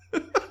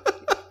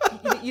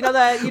 You know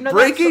that.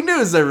 Breaking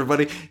news,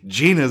 everybody!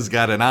 Gina's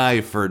got an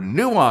eye for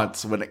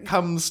nuance when it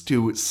comes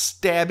to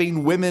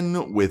stabbing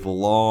women with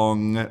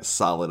long,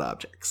 solid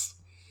objects.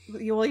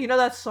 Well, you know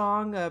that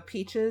song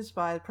 "Peaches"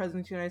 by the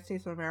President of the United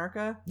States of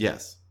America.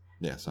 Yes,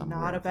 I'm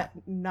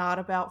not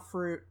about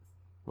fruit.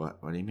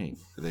 What do you mean?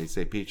 They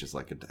say peaches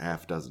like a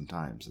half dozen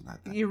times in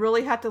that thing. You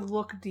really have to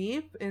look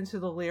deep into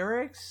the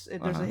lyrics.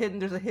 There's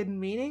a hidden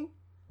meaning.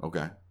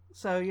 Okay.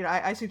 So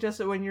I suggest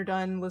that when you're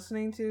done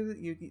listening to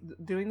you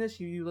doing this,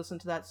 you listen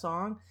to that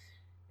song.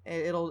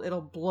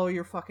 It'll blow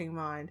your fucking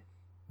mind.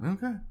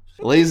 Okay.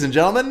 Ladies and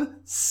gentlemen,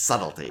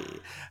 subtlety.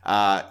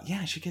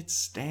 She gets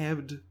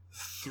stabbed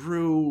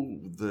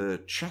through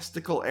the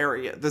chesticle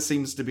area. This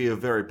seems to be a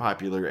very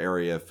popular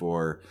area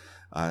for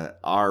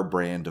our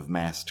brand of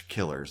masked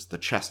killers, the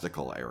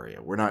chesticle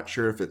area. We're not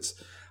sure if it's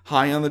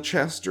high on the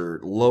chest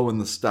or low in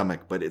the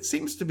stomach, but it's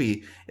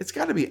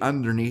got to be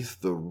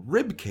underneath the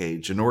rib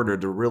cage in order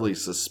to really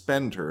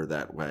suspend her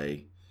that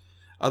way.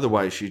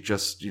 Otherwise, she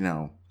just,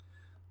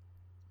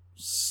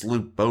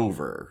 sloop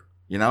over,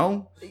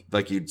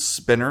 like you'd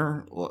spin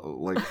her,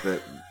 like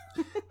that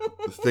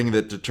the thing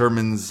that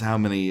determines how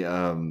many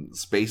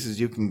spaces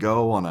you can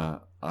go on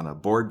a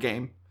board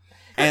game.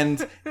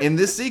 And in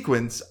this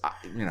sequence,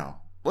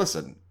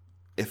 listen,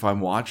 if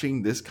I'm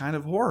watching this kind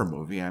of horror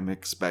movie, I'm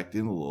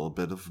expecting a little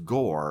bit of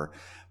gore.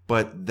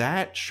 But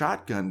that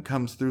shotgun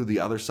comes through the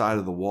other side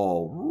of the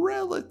wall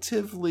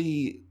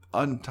relatively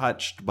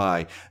untouched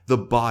by the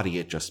body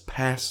it just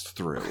passed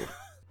through.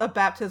 A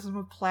baptism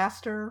of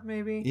plaster,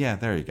 maybe? Yeah,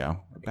 there you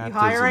go. A baptism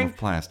hiring? of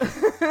plaster.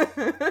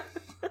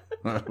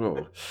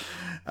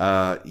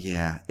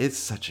 It's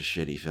such a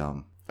shitty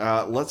film.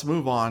 Let's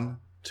move on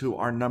to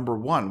our number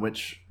one,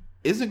 which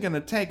isn't going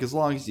to take as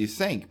long as you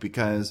think,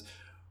 because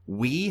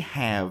we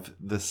have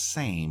the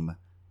same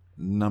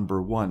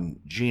number one.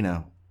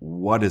 Gina,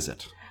 what is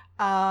it?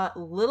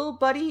 Little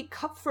Buddy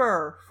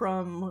Kupfer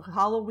from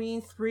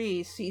Halloween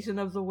 3, Season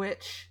of the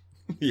Witch.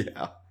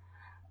 Yeah.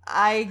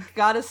 I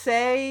gotta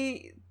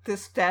say,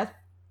 this death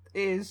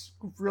is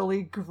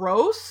really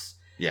gross.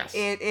 Yes.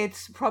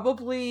 It's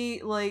probably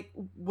like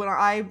when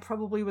I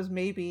probably was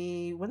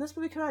when this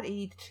movie came out,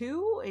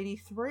 82,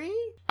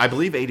 83? I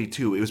believe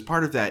 82. It was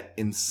part of that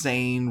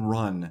insane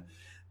run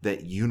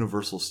that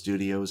Universal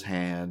Studios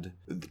had.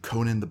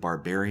 Conan the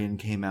Barbarian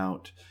came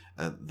out.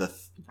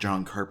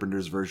 John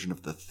Carpenter's version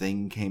of The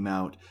Thing came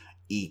out.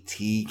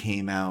 E.T.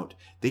 came out.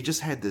 They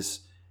just had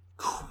this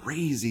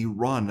crazy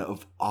run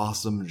of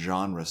awesome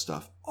genre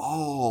stuff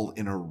all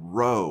in a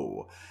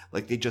row.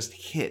 Like they just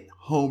hit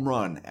home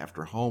run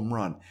after home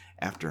run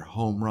after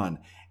home run.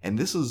 And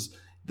this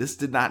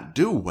did not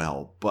do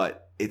well,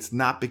 but it's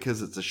not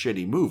because it's a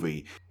shitty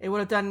movie. It would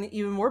have done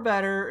even more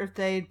better if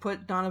they'd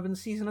put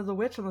Donovan's Season of the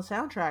Witch on the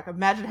soundtrack.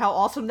 Imagine how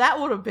awesome that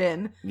would have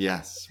been.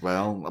 Yes.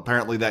 Well,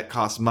 apparently that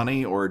costs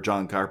money, or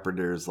John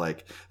Carpenter's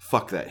like,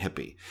 fuck that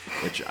hippie,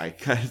 which I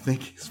kind of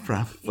think is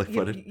probably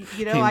what it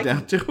came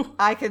down to.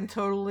 I can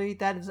totally,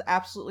 that is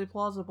absolutely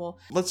plausible.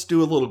 Let's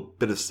do a little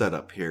bit of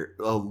setup here.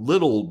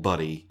 Little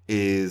Buddy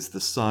is the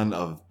son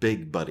of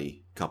Big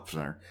Buddy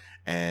Kupfer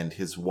and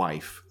his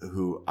wife,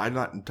 who I'm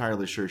not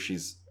entirely sure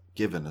she's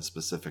given a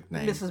specific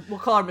name. We'll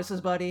call her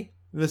Mrs. Buddy.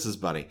 Mrs.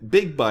 Buddy.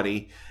 Big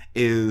Buddy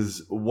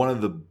is one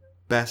of the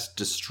best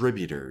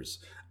distributors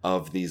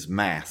of these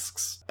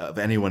masks of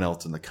anyone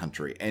else in the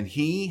country. And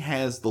he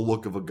has the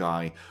look of a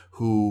guy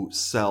who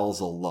sells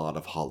a lot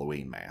of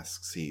Halloween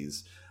masks.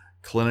 He's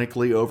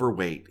clinically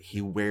overweight. He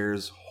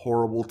wears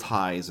horrible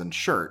ties and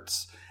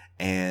shirts,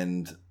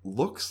 and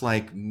looks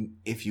like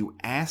if you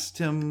asked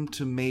him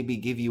to maybe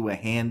give you a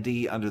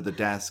handy under the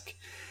desk,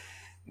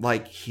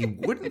 like, he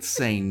wouldn't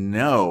say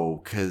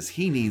no, because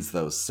he needs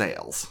those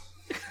sales.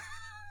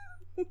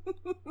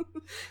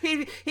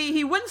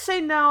 He wouldn't say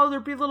no.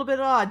 There'd be a little bit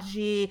of,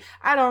 gee,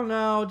 I don't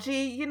know.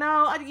 Gee,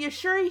 you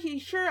sure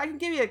I can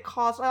give you a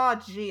cost?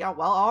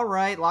 Well, all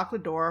right, lock the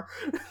door.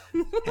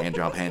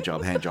 Hand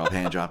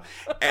job.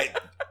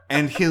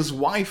 And his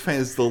wife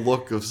has the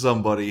look of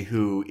somebody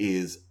who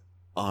is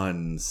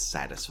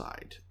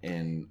unsatisfied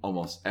in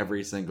almost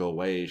every single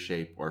way,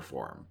 shape, or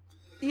form.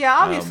 Yeah,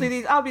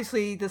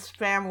 obviously, this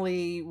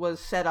family was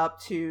set up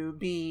to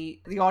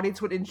be the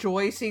audience would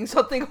enjoy seeing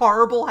something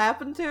horrible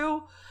happen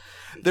to.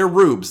 They're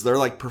rubes. They're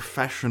like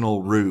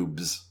professional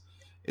rubes,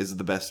 is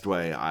the best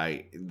way.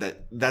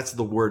 That's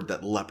the word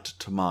that leapt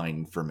to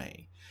mind for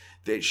me.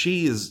 That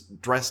she is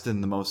dressed in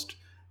the most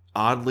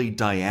oddly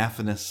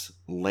diaphanous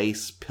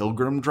lace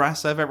pilgrim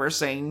dress I've ever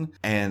seen,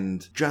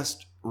 and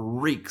just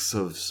reeks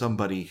of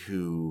somebody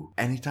who,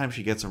 anytime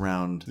she gets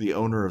around the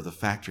owner of the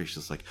factory,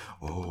 she's like,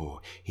 oh,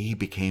 he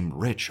became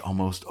rich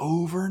almost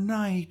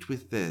overnight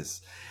with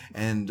this.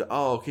 And,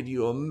 oh, can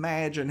you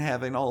imagine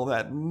having all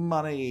that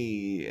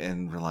money?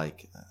 And we're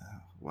like,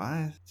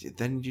 what?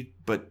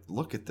 But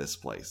look at this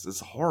place. It's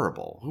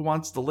horrible. Who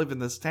wants to live in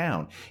this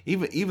town?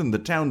 Even the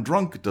town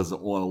drunk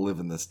doesn't want to live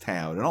in this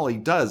town, and all he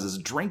does is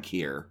drink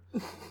here.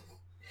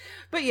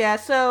 But yeah,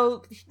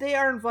 so they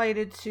are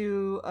invited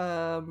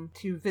to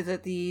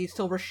visit the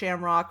Silver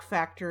Shamrock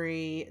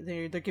factory.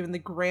 They're given the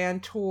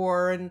grand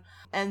tour,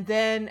 and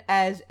then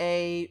as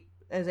a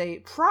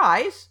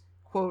prize,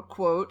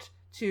 quote,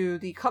 to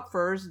the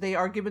Kupfers, they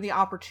are given the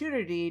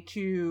opportunity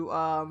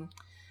to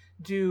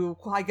do,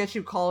 I guess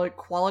you'd call it,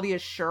 quality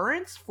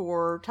assurance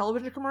for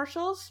television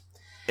commercials.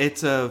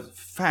 It's a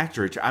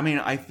factory. I mean,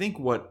 I think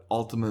what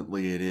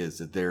ultimately it is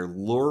that they're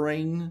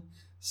luring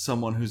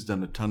someone who's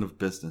done a ton of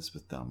business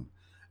with them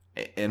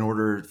in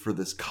order for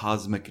this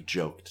cosmic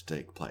joke to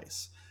take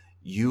place.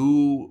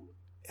 You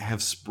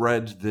have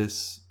spread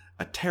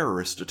a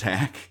terrorist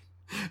attack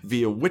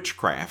via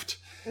witchcraft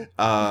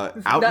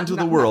out into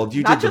the world.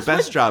 You did the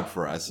best job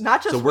for us.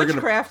 Not just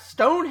witchcraft,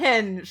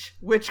 Stonehenge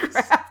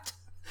witchcraft.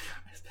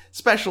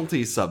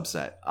 Specialty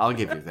subset. I'll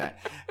give you that.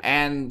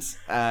 And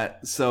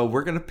so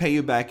we're going to pay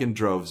you back in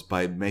droves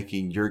by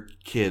making your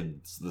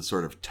kids the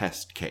sort of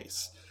test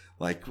case.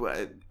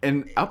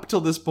 And up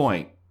till this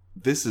point,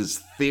 this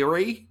is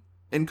theory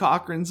in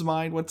Cochran's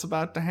mind, what's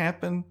about to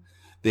happen.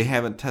 They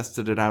haven't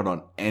tested it out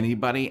on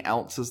anybody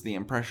else, is the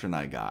impression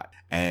I got.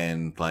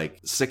 And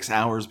 6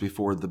 hours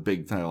before the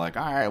big thing, they're like,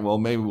 all right, well,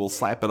 maybe we'll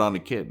slap it on a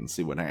kid and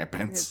see what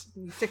happens.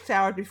 6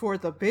 hours before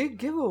the big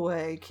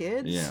giveaway,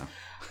 kids. Yeah.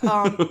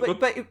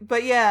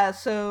 but yeah,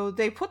 so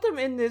they put them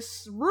in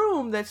this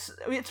room it's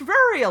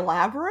very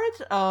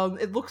elaborate.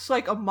 It looks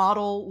like a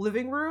model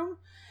living room.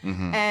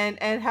 Mm-hmm.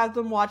 And have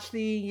them watch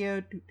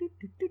the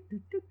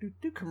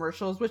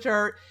commercials, which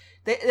are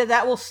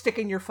that will stick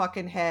in your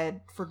fucking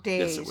head for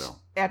days. Yes, it will.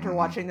 After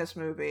watching this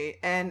movie,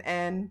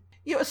 and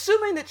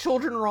assuming that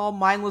children are all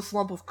mindless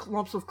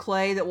lumps of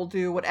clay that will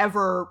do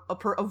whatever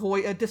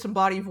a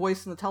disembodied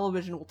voice in the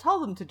television will tell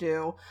them to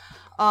do.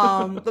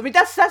 I mean,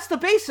 that's the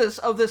basis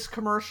of this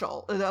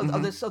commercial,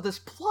 of this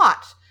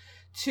plot.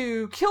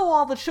 To kill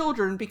all the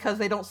children because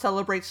they don't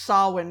celebrate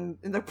Samhain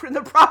in the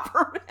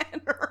proper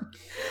manner.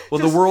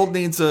 Well, the world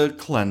needs a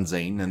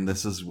cleansing, and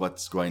this is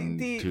what's going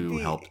to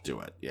help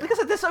do it. Yeah. Like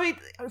I said,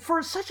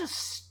 for such a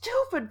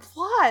stupid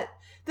plot,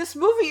 this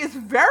movie is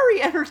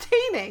very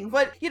entertaining.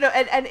 But,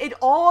 and it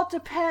all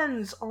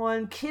depends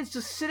on kids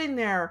just sitting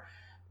there,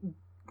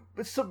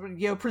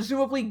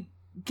 presumably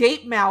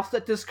gape-mouthed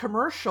at this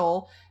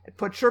commercial.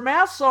 Put your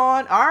masks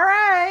on, all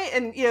right,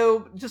 and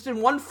just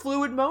in one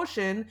fluid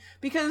motion,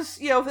 because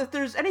if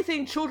there's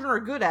anything children are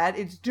good at,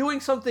 it's doing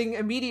something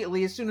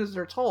immediately as soon as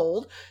they're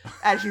told,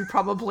 as you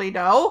probably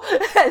know.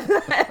 And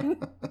then,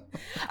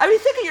 I mean,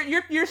 think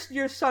of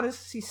your son is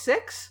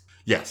 6.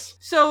 Yes.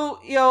 So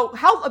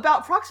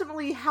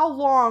approximately how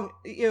long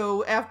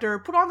after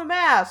put on the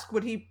mask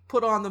would he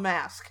put on the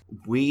mask?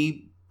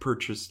 We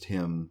purchased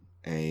him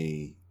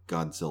a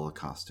Godzilla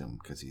costume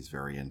because he's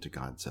very into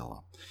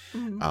Godzilla.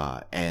 Mm-hmm.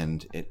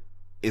 And it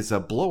is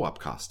a blow-up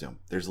costume.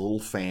 There's a little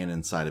fan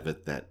inside of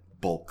it that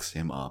bulks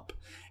him up,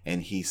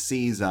 and he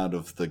sees out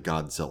of the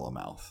Godzilla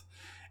mouth.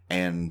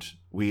 And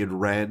we had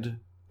read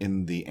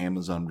in the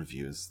Amazon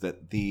reviews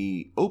that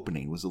the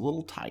opening was a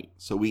little tight.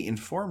 So we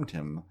informed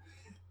him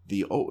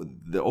the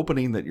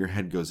opening that your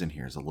head goes in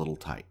here is a little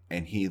tight.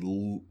 And he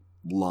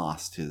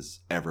lost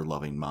his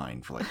ever-loving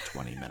mind for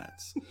 20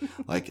 minutes.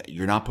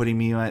 You're not putting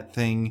me in that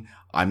thing.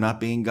 I'm not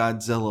being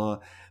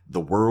Godzilla.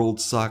 The world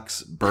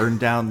sucks. Burn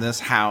down this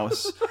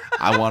house.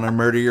 I want to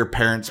murder your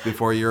parents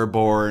before you're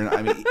born.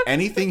 I mean,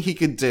 anything he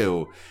could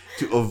do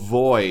to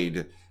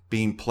avoid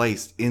being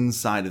placed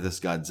inside of this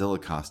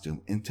Godzilla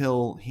costume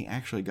until he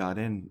actually got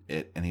in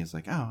it and he was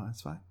like, oh,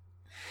 that's fine.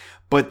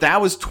 But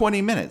that was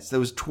 20 minutes. That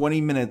was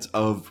 20 minutes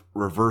of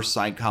reverse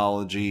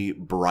psychology,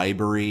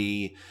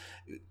 bribery,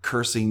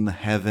 cursing the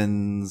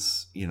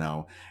heavens.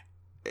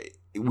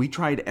 We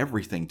tried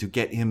everything to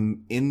get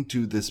him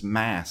into this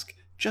mask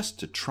just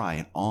to try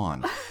it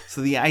on. So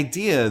the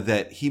idea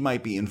that he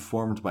might be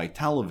informed by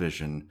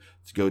television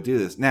to go do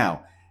this.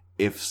 Now,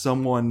 if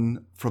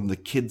someone from the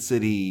Kid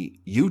City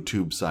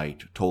YouTube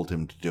site told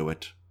him to do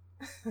it,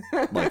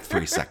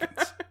 3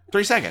 seconds.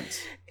 3 seconds.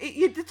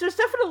 There's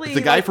definitely...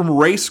 The guy from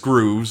Race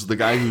Grooves, the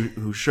guy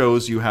who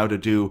shows you how to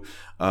do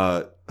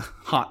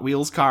Hot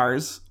Wheels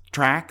cars,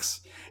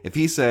 tracks, if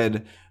he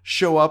said,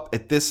 show up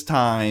at this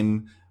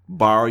time,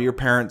 borrow your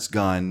parents'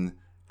 gun,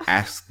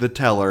 ask the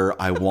teller,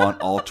 I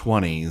want all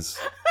 20s,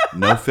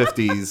 no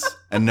 50s,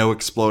 and no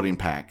exploding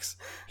packs.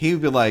 He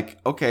would be like,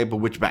 okay, but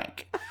which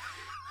bank?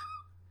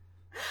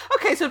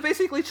 Okay, so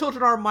basically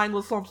children are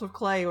mindless lumps of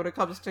clay when it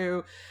comes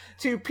to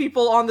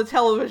people on the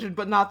television,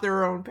 but not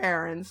their own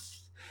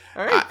parents.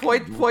 All right,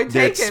 point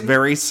taken. It's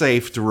very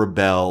safe to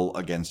rebel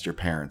against your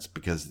parents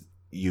because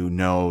you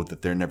know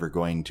that they're never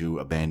going to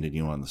abandon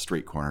you on the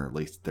street corner. At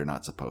least they're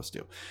not supposed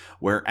to.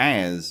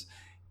 Whereas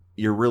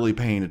you're really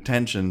paying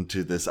attention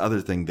to this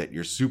other thing that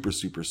you're super,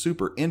 super,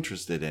 super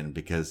interested in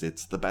because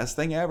it's the best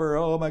thing ever.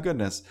 Oh my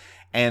goodness.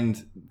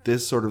 And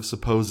this sort of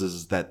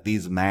supposes that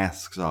these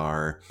masks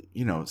are,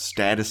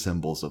 status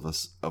symbols of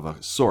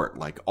a sort.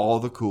 Like all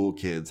the cool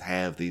kids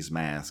have these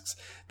masks.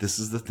 This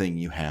is the thing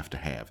you have to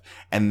have.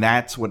 And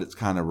that's what it's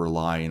kind of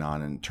relying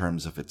on in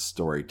terms of its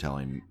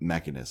storytelling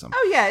mechanism.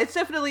 Oh yeah, it's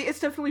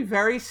definitely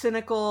very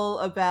cynical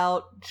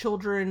about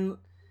children,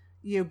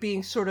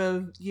 being sort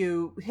of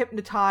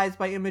hypnotized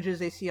by images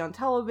they see on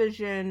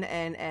television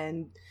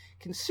and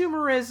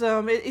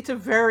consumerism. It's a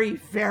very,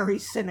 very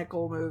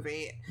cynical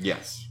movie.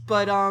 Yes.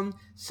 But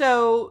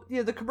so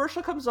the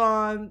commercial comes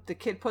on, the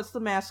kid puts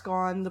the mask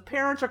on, the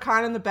parents are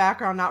kind of in the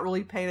background, not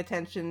really paying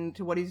attention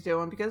to what he's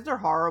doing because they're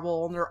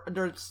horrible and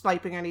they're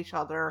sniping at each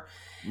other.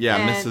 Yeah,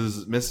 and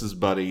Mrs.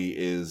 Buddy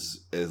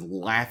is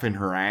laughing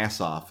her ass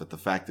off at the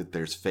fact that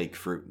there's fake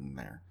fruit in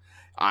there.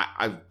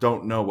 I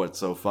don't know what's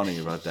so funny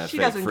about that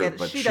fake fruit,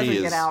 but she doesn't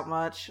get out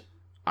much.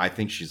 I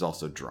think she's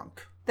also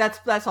drunk.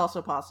 That's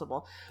also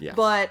possible. Yes.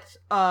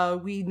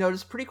 But we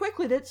notice pretty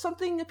quickly that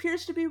something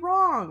appears to be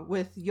wrong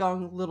with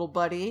young little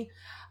Buddy.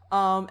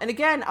 And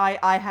again,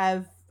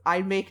 I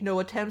make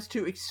no attempts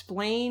to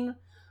explain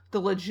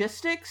the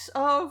logistics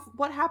of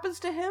what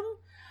happens to him.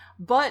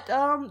 But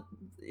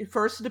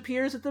first it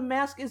appears that the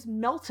mask is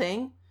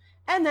melting,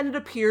 and then it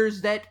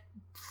appears that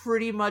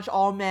pretty much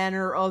all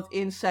manner of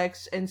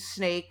insects and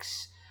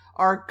snakes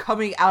are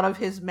coming out of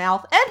his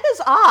mouth and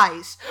his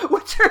eyes,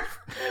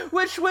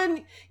 which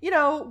when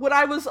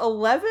I was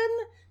 11,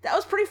 that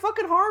was pretty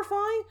fucking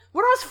horrifying.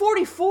 When I was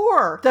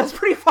 44, that's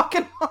pretty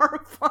fucking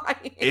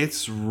horrifying.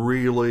 It's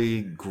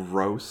really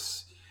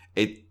gross.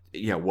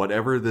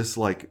 Whatever this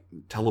like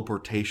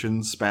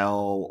teleportation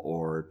spell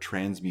or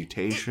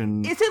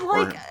transmutation. Is it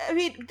like? I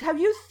mean, have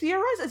you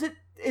theorized?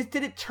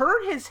 Did it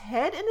turn his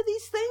head into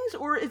these things,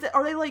 or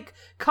are they like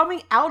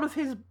coming out of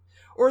his?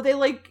 Or are they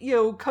like,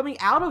 coming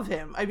out of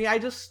him? I mean,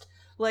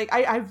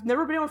 I've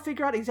never been able to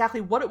figure out exactly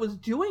what it was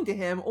doing to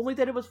him, only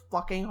that it was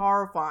fucking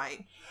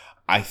horrifying.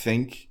 I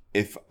think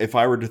if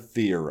I were to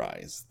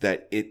theorize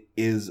that it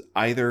is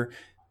either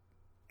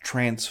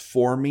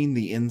transforming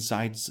the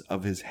insides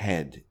of his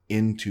head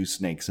into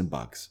snakes and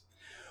bugs,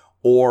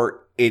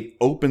 or it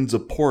opens a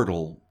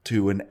portal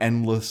to an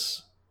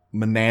endless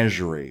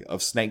menagerie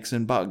of snakes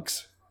and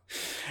bugs.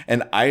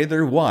 And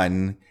either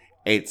one,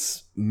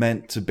 it's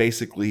meant to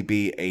basically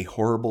be a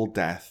horrible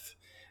death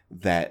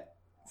that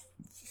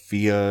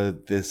via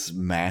this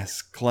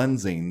mass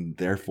cleansing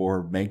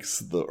therefore makes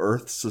the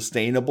earth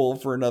sustainable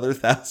for another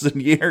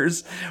 1,000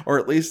 years, or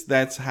at least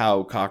that's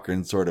how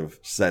Cochrane sort of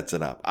sets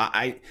it up.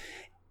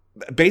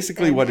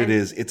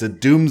 It's a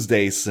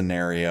doomsday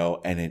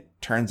scenario, and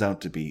it turns out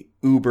to be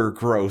uber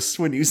gross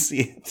when you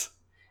see it.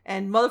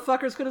 And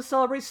motherfuckers gonna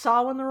celebrate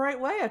Samhain the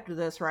right way after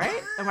this,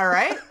 right? Am I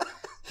right?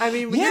 I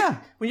mean,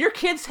 when your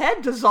kid's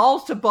head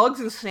dissolves to bugs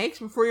and snakes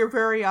before your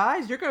very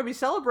eyes, you're going to be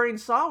celebrating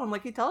Samhain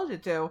like he tells you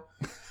to.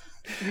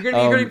 You're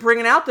going to be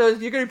bringing out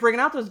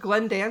those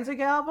Glenn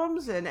Danzig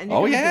albums, and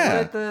you're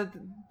going to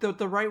do it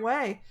the right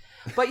way.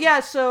 But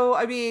yeah, so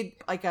I mean,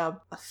 like a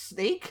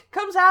snake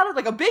comes out of,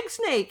 like a big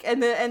snake,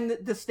 and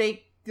the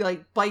snake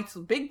like bites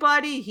Big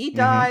Buddy. He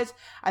dies.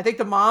 Mm-hmm. I think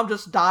the mom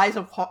just dies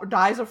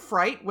of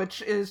fright,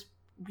 which is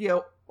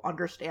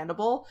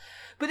understandable.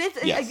 But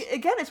it's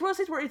one of those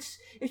things where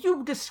if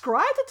you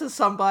described it to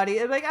somebody,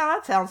 it's like, oh,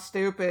 that sounds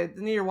stupid,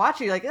 and you're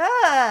watching, you're like,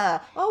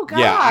 oh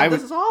god,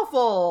 this is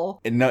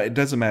awful. No, it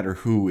doesn't matter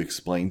who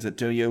explains it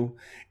to you,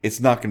 it's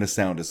not going to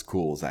sound as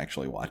cool as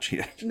actually watching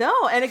it. No,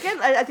 and again,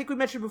 I think we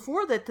mentioned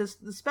before that the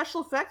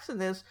special effects in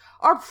this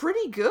are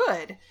pretty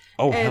good.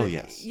 Oh, hell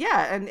yes.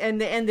 Yeah,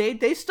 and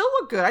they still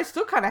look good. I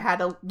still kind of had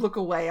to look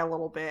away a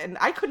little bit, and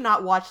I could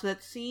not watch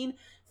that scene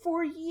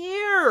for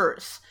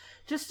years.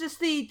 Just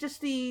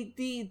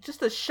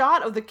the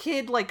shot of the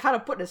kid like kind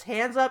of putting his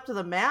hands up to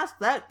the mask,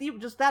 that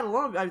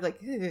alone, I was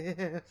like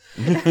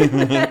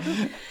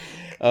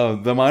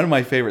one of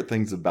my favorite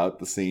things about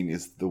the scene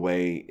is the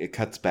way it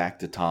cuts back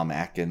to Tom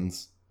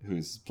Atkins,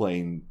 who's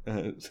playing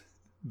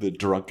the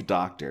drunk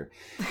doctor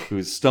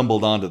who's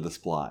stumbled onto this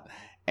plot,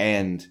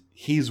 and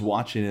he's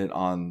watching it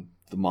on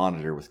the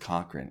monitor with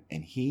Cochrane,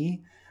 and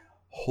he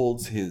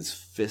holds his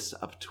fist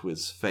up to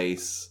his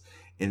face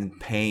in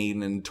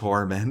pain and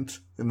torment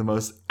in the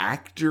most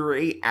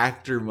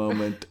actor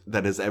moment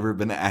that has ever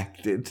been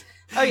acted.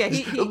 Oh yeah,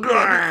 he's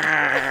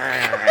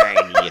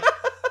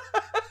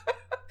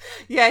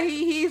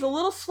a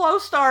little slow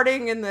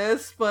starting in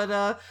this,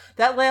 but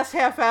that last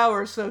half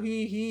hour, so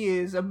he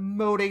is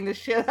emoting the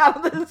shit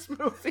out of this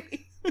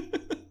movie.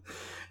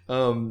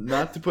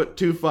 Not to put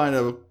too fine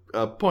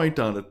a point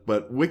on it,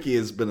 but Wiki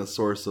has been a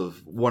source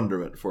of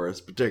wonderment for us,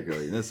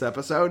 particularly in this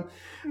episode.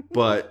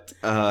 But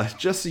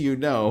just so you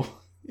know,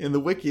 in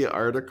the Wiki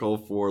article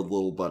for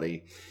Little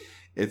Buddy,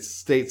 it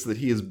states that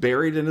he is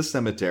buried in a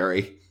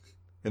cemetery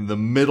in the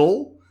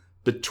middle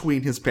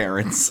between his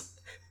parents.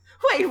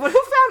 Wait, but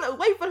who found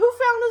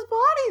his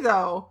body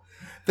though?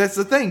 That's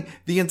the thing.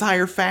 The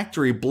entire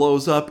factory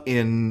blows up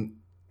in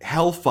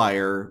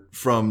hellfire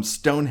from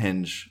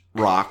Stonehenge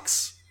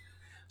rocks.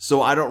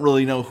 So I don't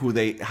really know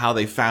how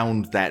they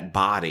found that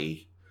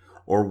body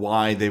or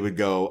why they would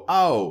go,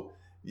 oh,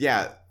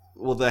 yeah,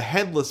 well, the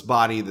headless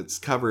body that's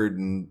covered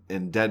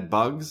in dead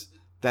bugs,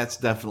 that's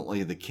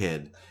definitely the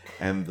kid.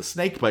 And the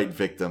snakebite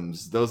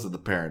victims, those are the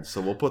parents.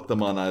 So we'll put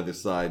them on either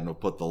side, and we'll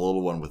put the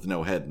little one with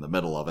no head in the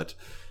middle of it.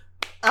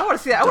 I want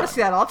to see that. I want to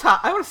see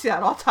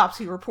that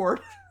autopsy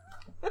report.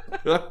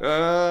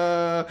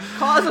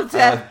 Cause of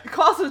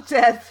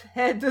death.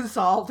 Head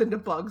dissolved into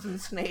bugs and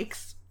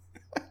snakes.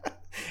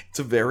 It's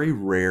a very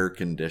rare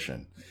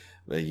condition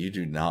that you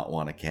do not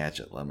want to catch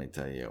it. Let me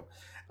tell you,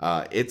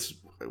 it's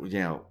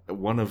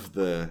one of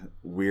the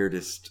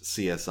weirdest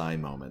CSI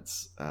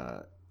moments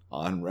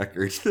on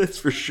record. That's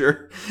for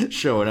sure.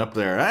 Showing up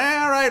there.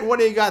 All right, what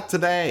do you got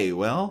today?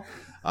 Well,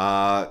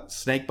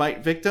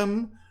 snakebite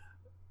victim,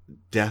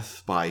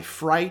 death by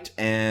fright,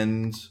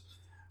 and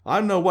I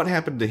don't know what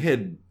happened to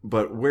head,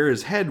 but where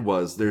his head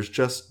was, there's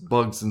just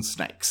bugs and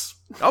snakes.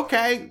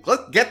 Okay,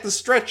 let's get the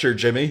stretcher,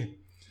 Jimmy.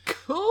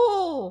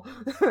 Cool.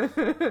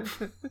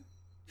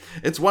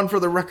 It's one for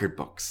the record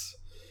books.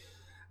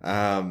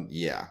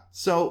 Yeah.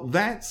 So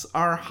that's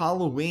our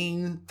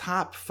Halloween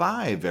top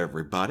 5,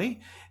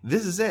 everybody.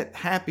 This is it.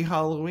 Happy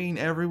Halloween,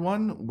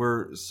 everyone.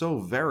 We're so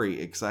very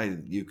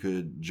excited you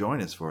could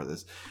join us for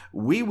this.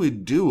 We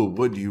would do a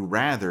Would You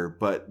Rather,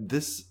 but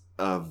this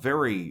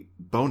very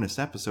bonus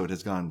episode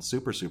has gone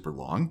super, super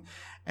long,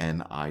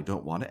 and I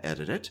don't want to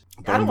edit it.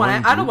 I don't want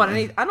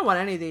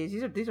any of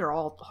these. These are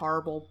all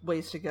horrible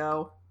ways to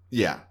go.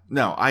 Yeah.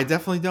 No, I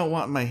definitely don't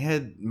want my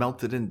head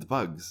melted into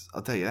bugs.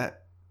 I'll tell you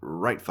that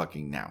right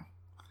fucking now.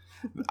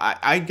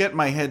 I'd get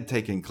my head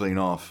taken clean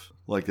off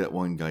like that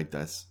one guy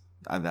does.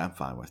 I'm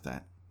fine with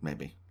that.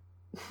 Maybe.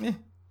 Yeah.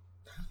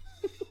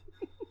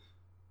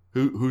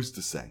 Who's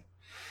to say?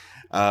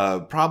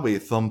 Probably a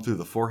thumb through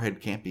the forehead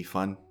can't be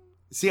fun.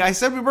 See, I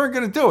said we weren't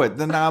going to do it.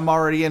 Then now I'm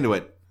already into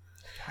it.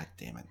 God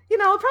damn it.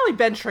 Probably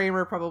Ben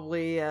Tramer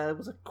probably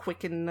was a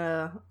quick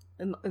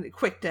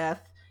quick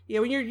death. Yeah,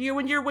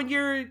 when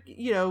you're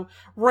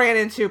ran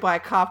into by a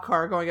cop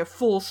car going at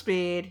full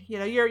speed,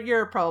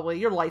 you're probably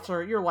your lights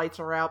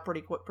are out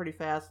pretty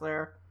fast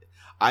there.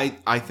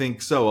 I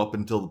think so, up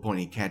until the point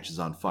he catches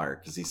on fire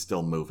because he's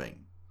still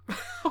moving.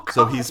 Oh,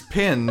 so he's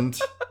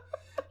pinned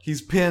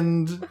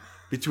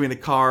between a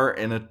car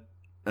and a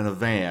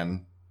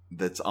van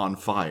that's on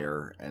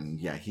fire, and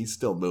yeah, he's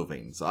still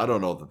moving. So I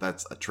don't know that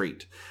that's a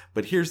treat.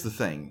 But here's the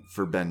thing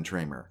for Ben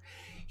Tramer.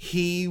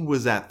 He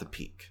was at the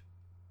peak.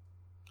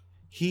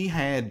 He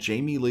had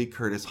Jamie Lee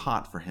Curtis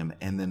hot for him,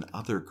 and then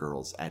other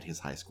girls at his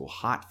high school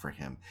hot for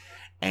him.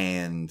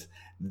 And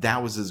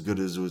that was as good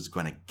as it was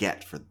going to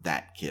get for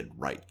that kid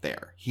right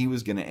there. He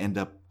was going to end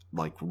up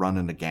like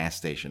running a gas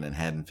station in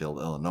Haddonfield,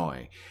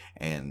 Illinois.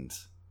 And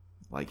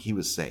like he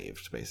was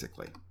saved,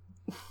 basically.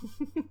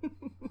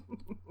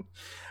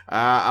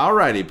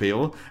 Alrighty,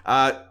 people.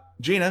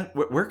 Gina,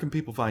 where can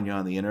people find you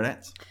on the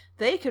internet?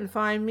 They can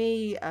find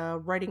me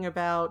writing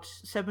about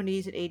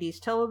 70s and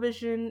 80s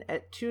television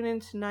at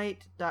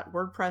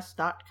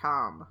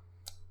tuneintonight.wordpress.com.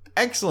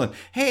 Excellent.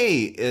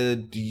 Hey,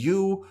 do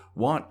you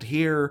want to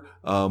hear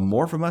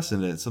more from us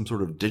in some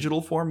sort of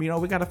digital form? We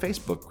got a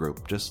Facebook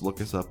group. Just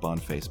look us up on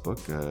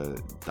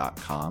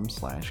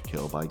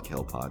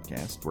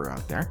Facebook.com/KillByKillPodcast. We're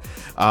out there.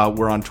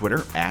 We're on Twitter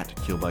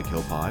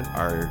 @KillByKillPod.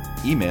 Our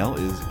email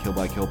is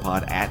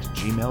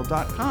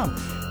killbykillpod@gmail.com.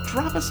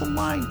 Drop us a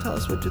line. Tell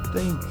us what you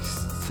think.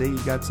 Say you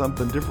got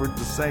something different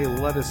to say.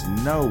 Let us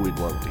know. We'd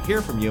love to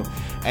hear from you.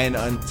 And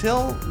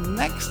until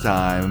next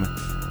time,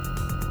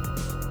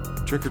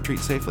 trick or treat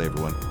safely,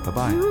 everyone.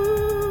 Bye-bye.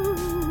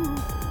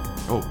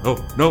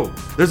 Oh, no.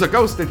 There's a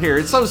ghost in here.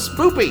 It's so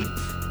spoopy.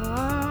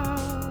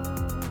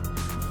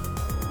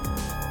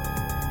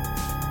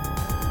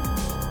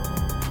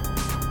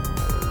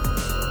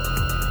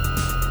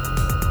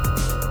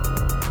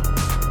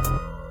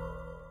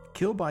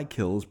 Kill by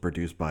Kill is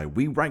produced by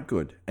We Write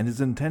Good and is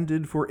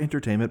intended for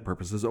entertainment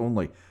purposes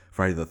only.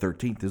 Friday the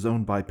 13th is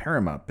owned by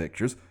Paramount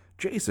Pictures.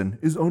 Jason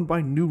is owned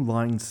by New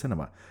Line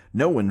Cinema.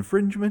 No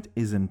infringement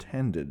is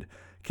intended.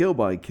 Kill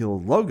by Kill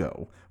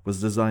logo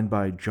was designed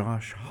by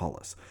Josh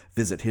Hollis.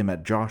 Visit him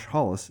at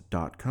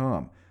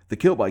joshhollis.com. The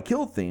Kill by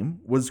Kill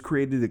theme was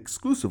created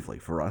exclusively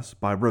for us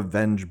by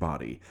Revenge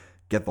Body.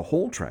 Get the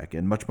whole track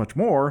and much, much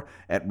more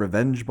at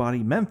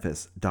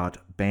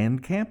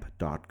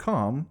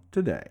revengebodymemphis.bandcamp.com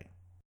today.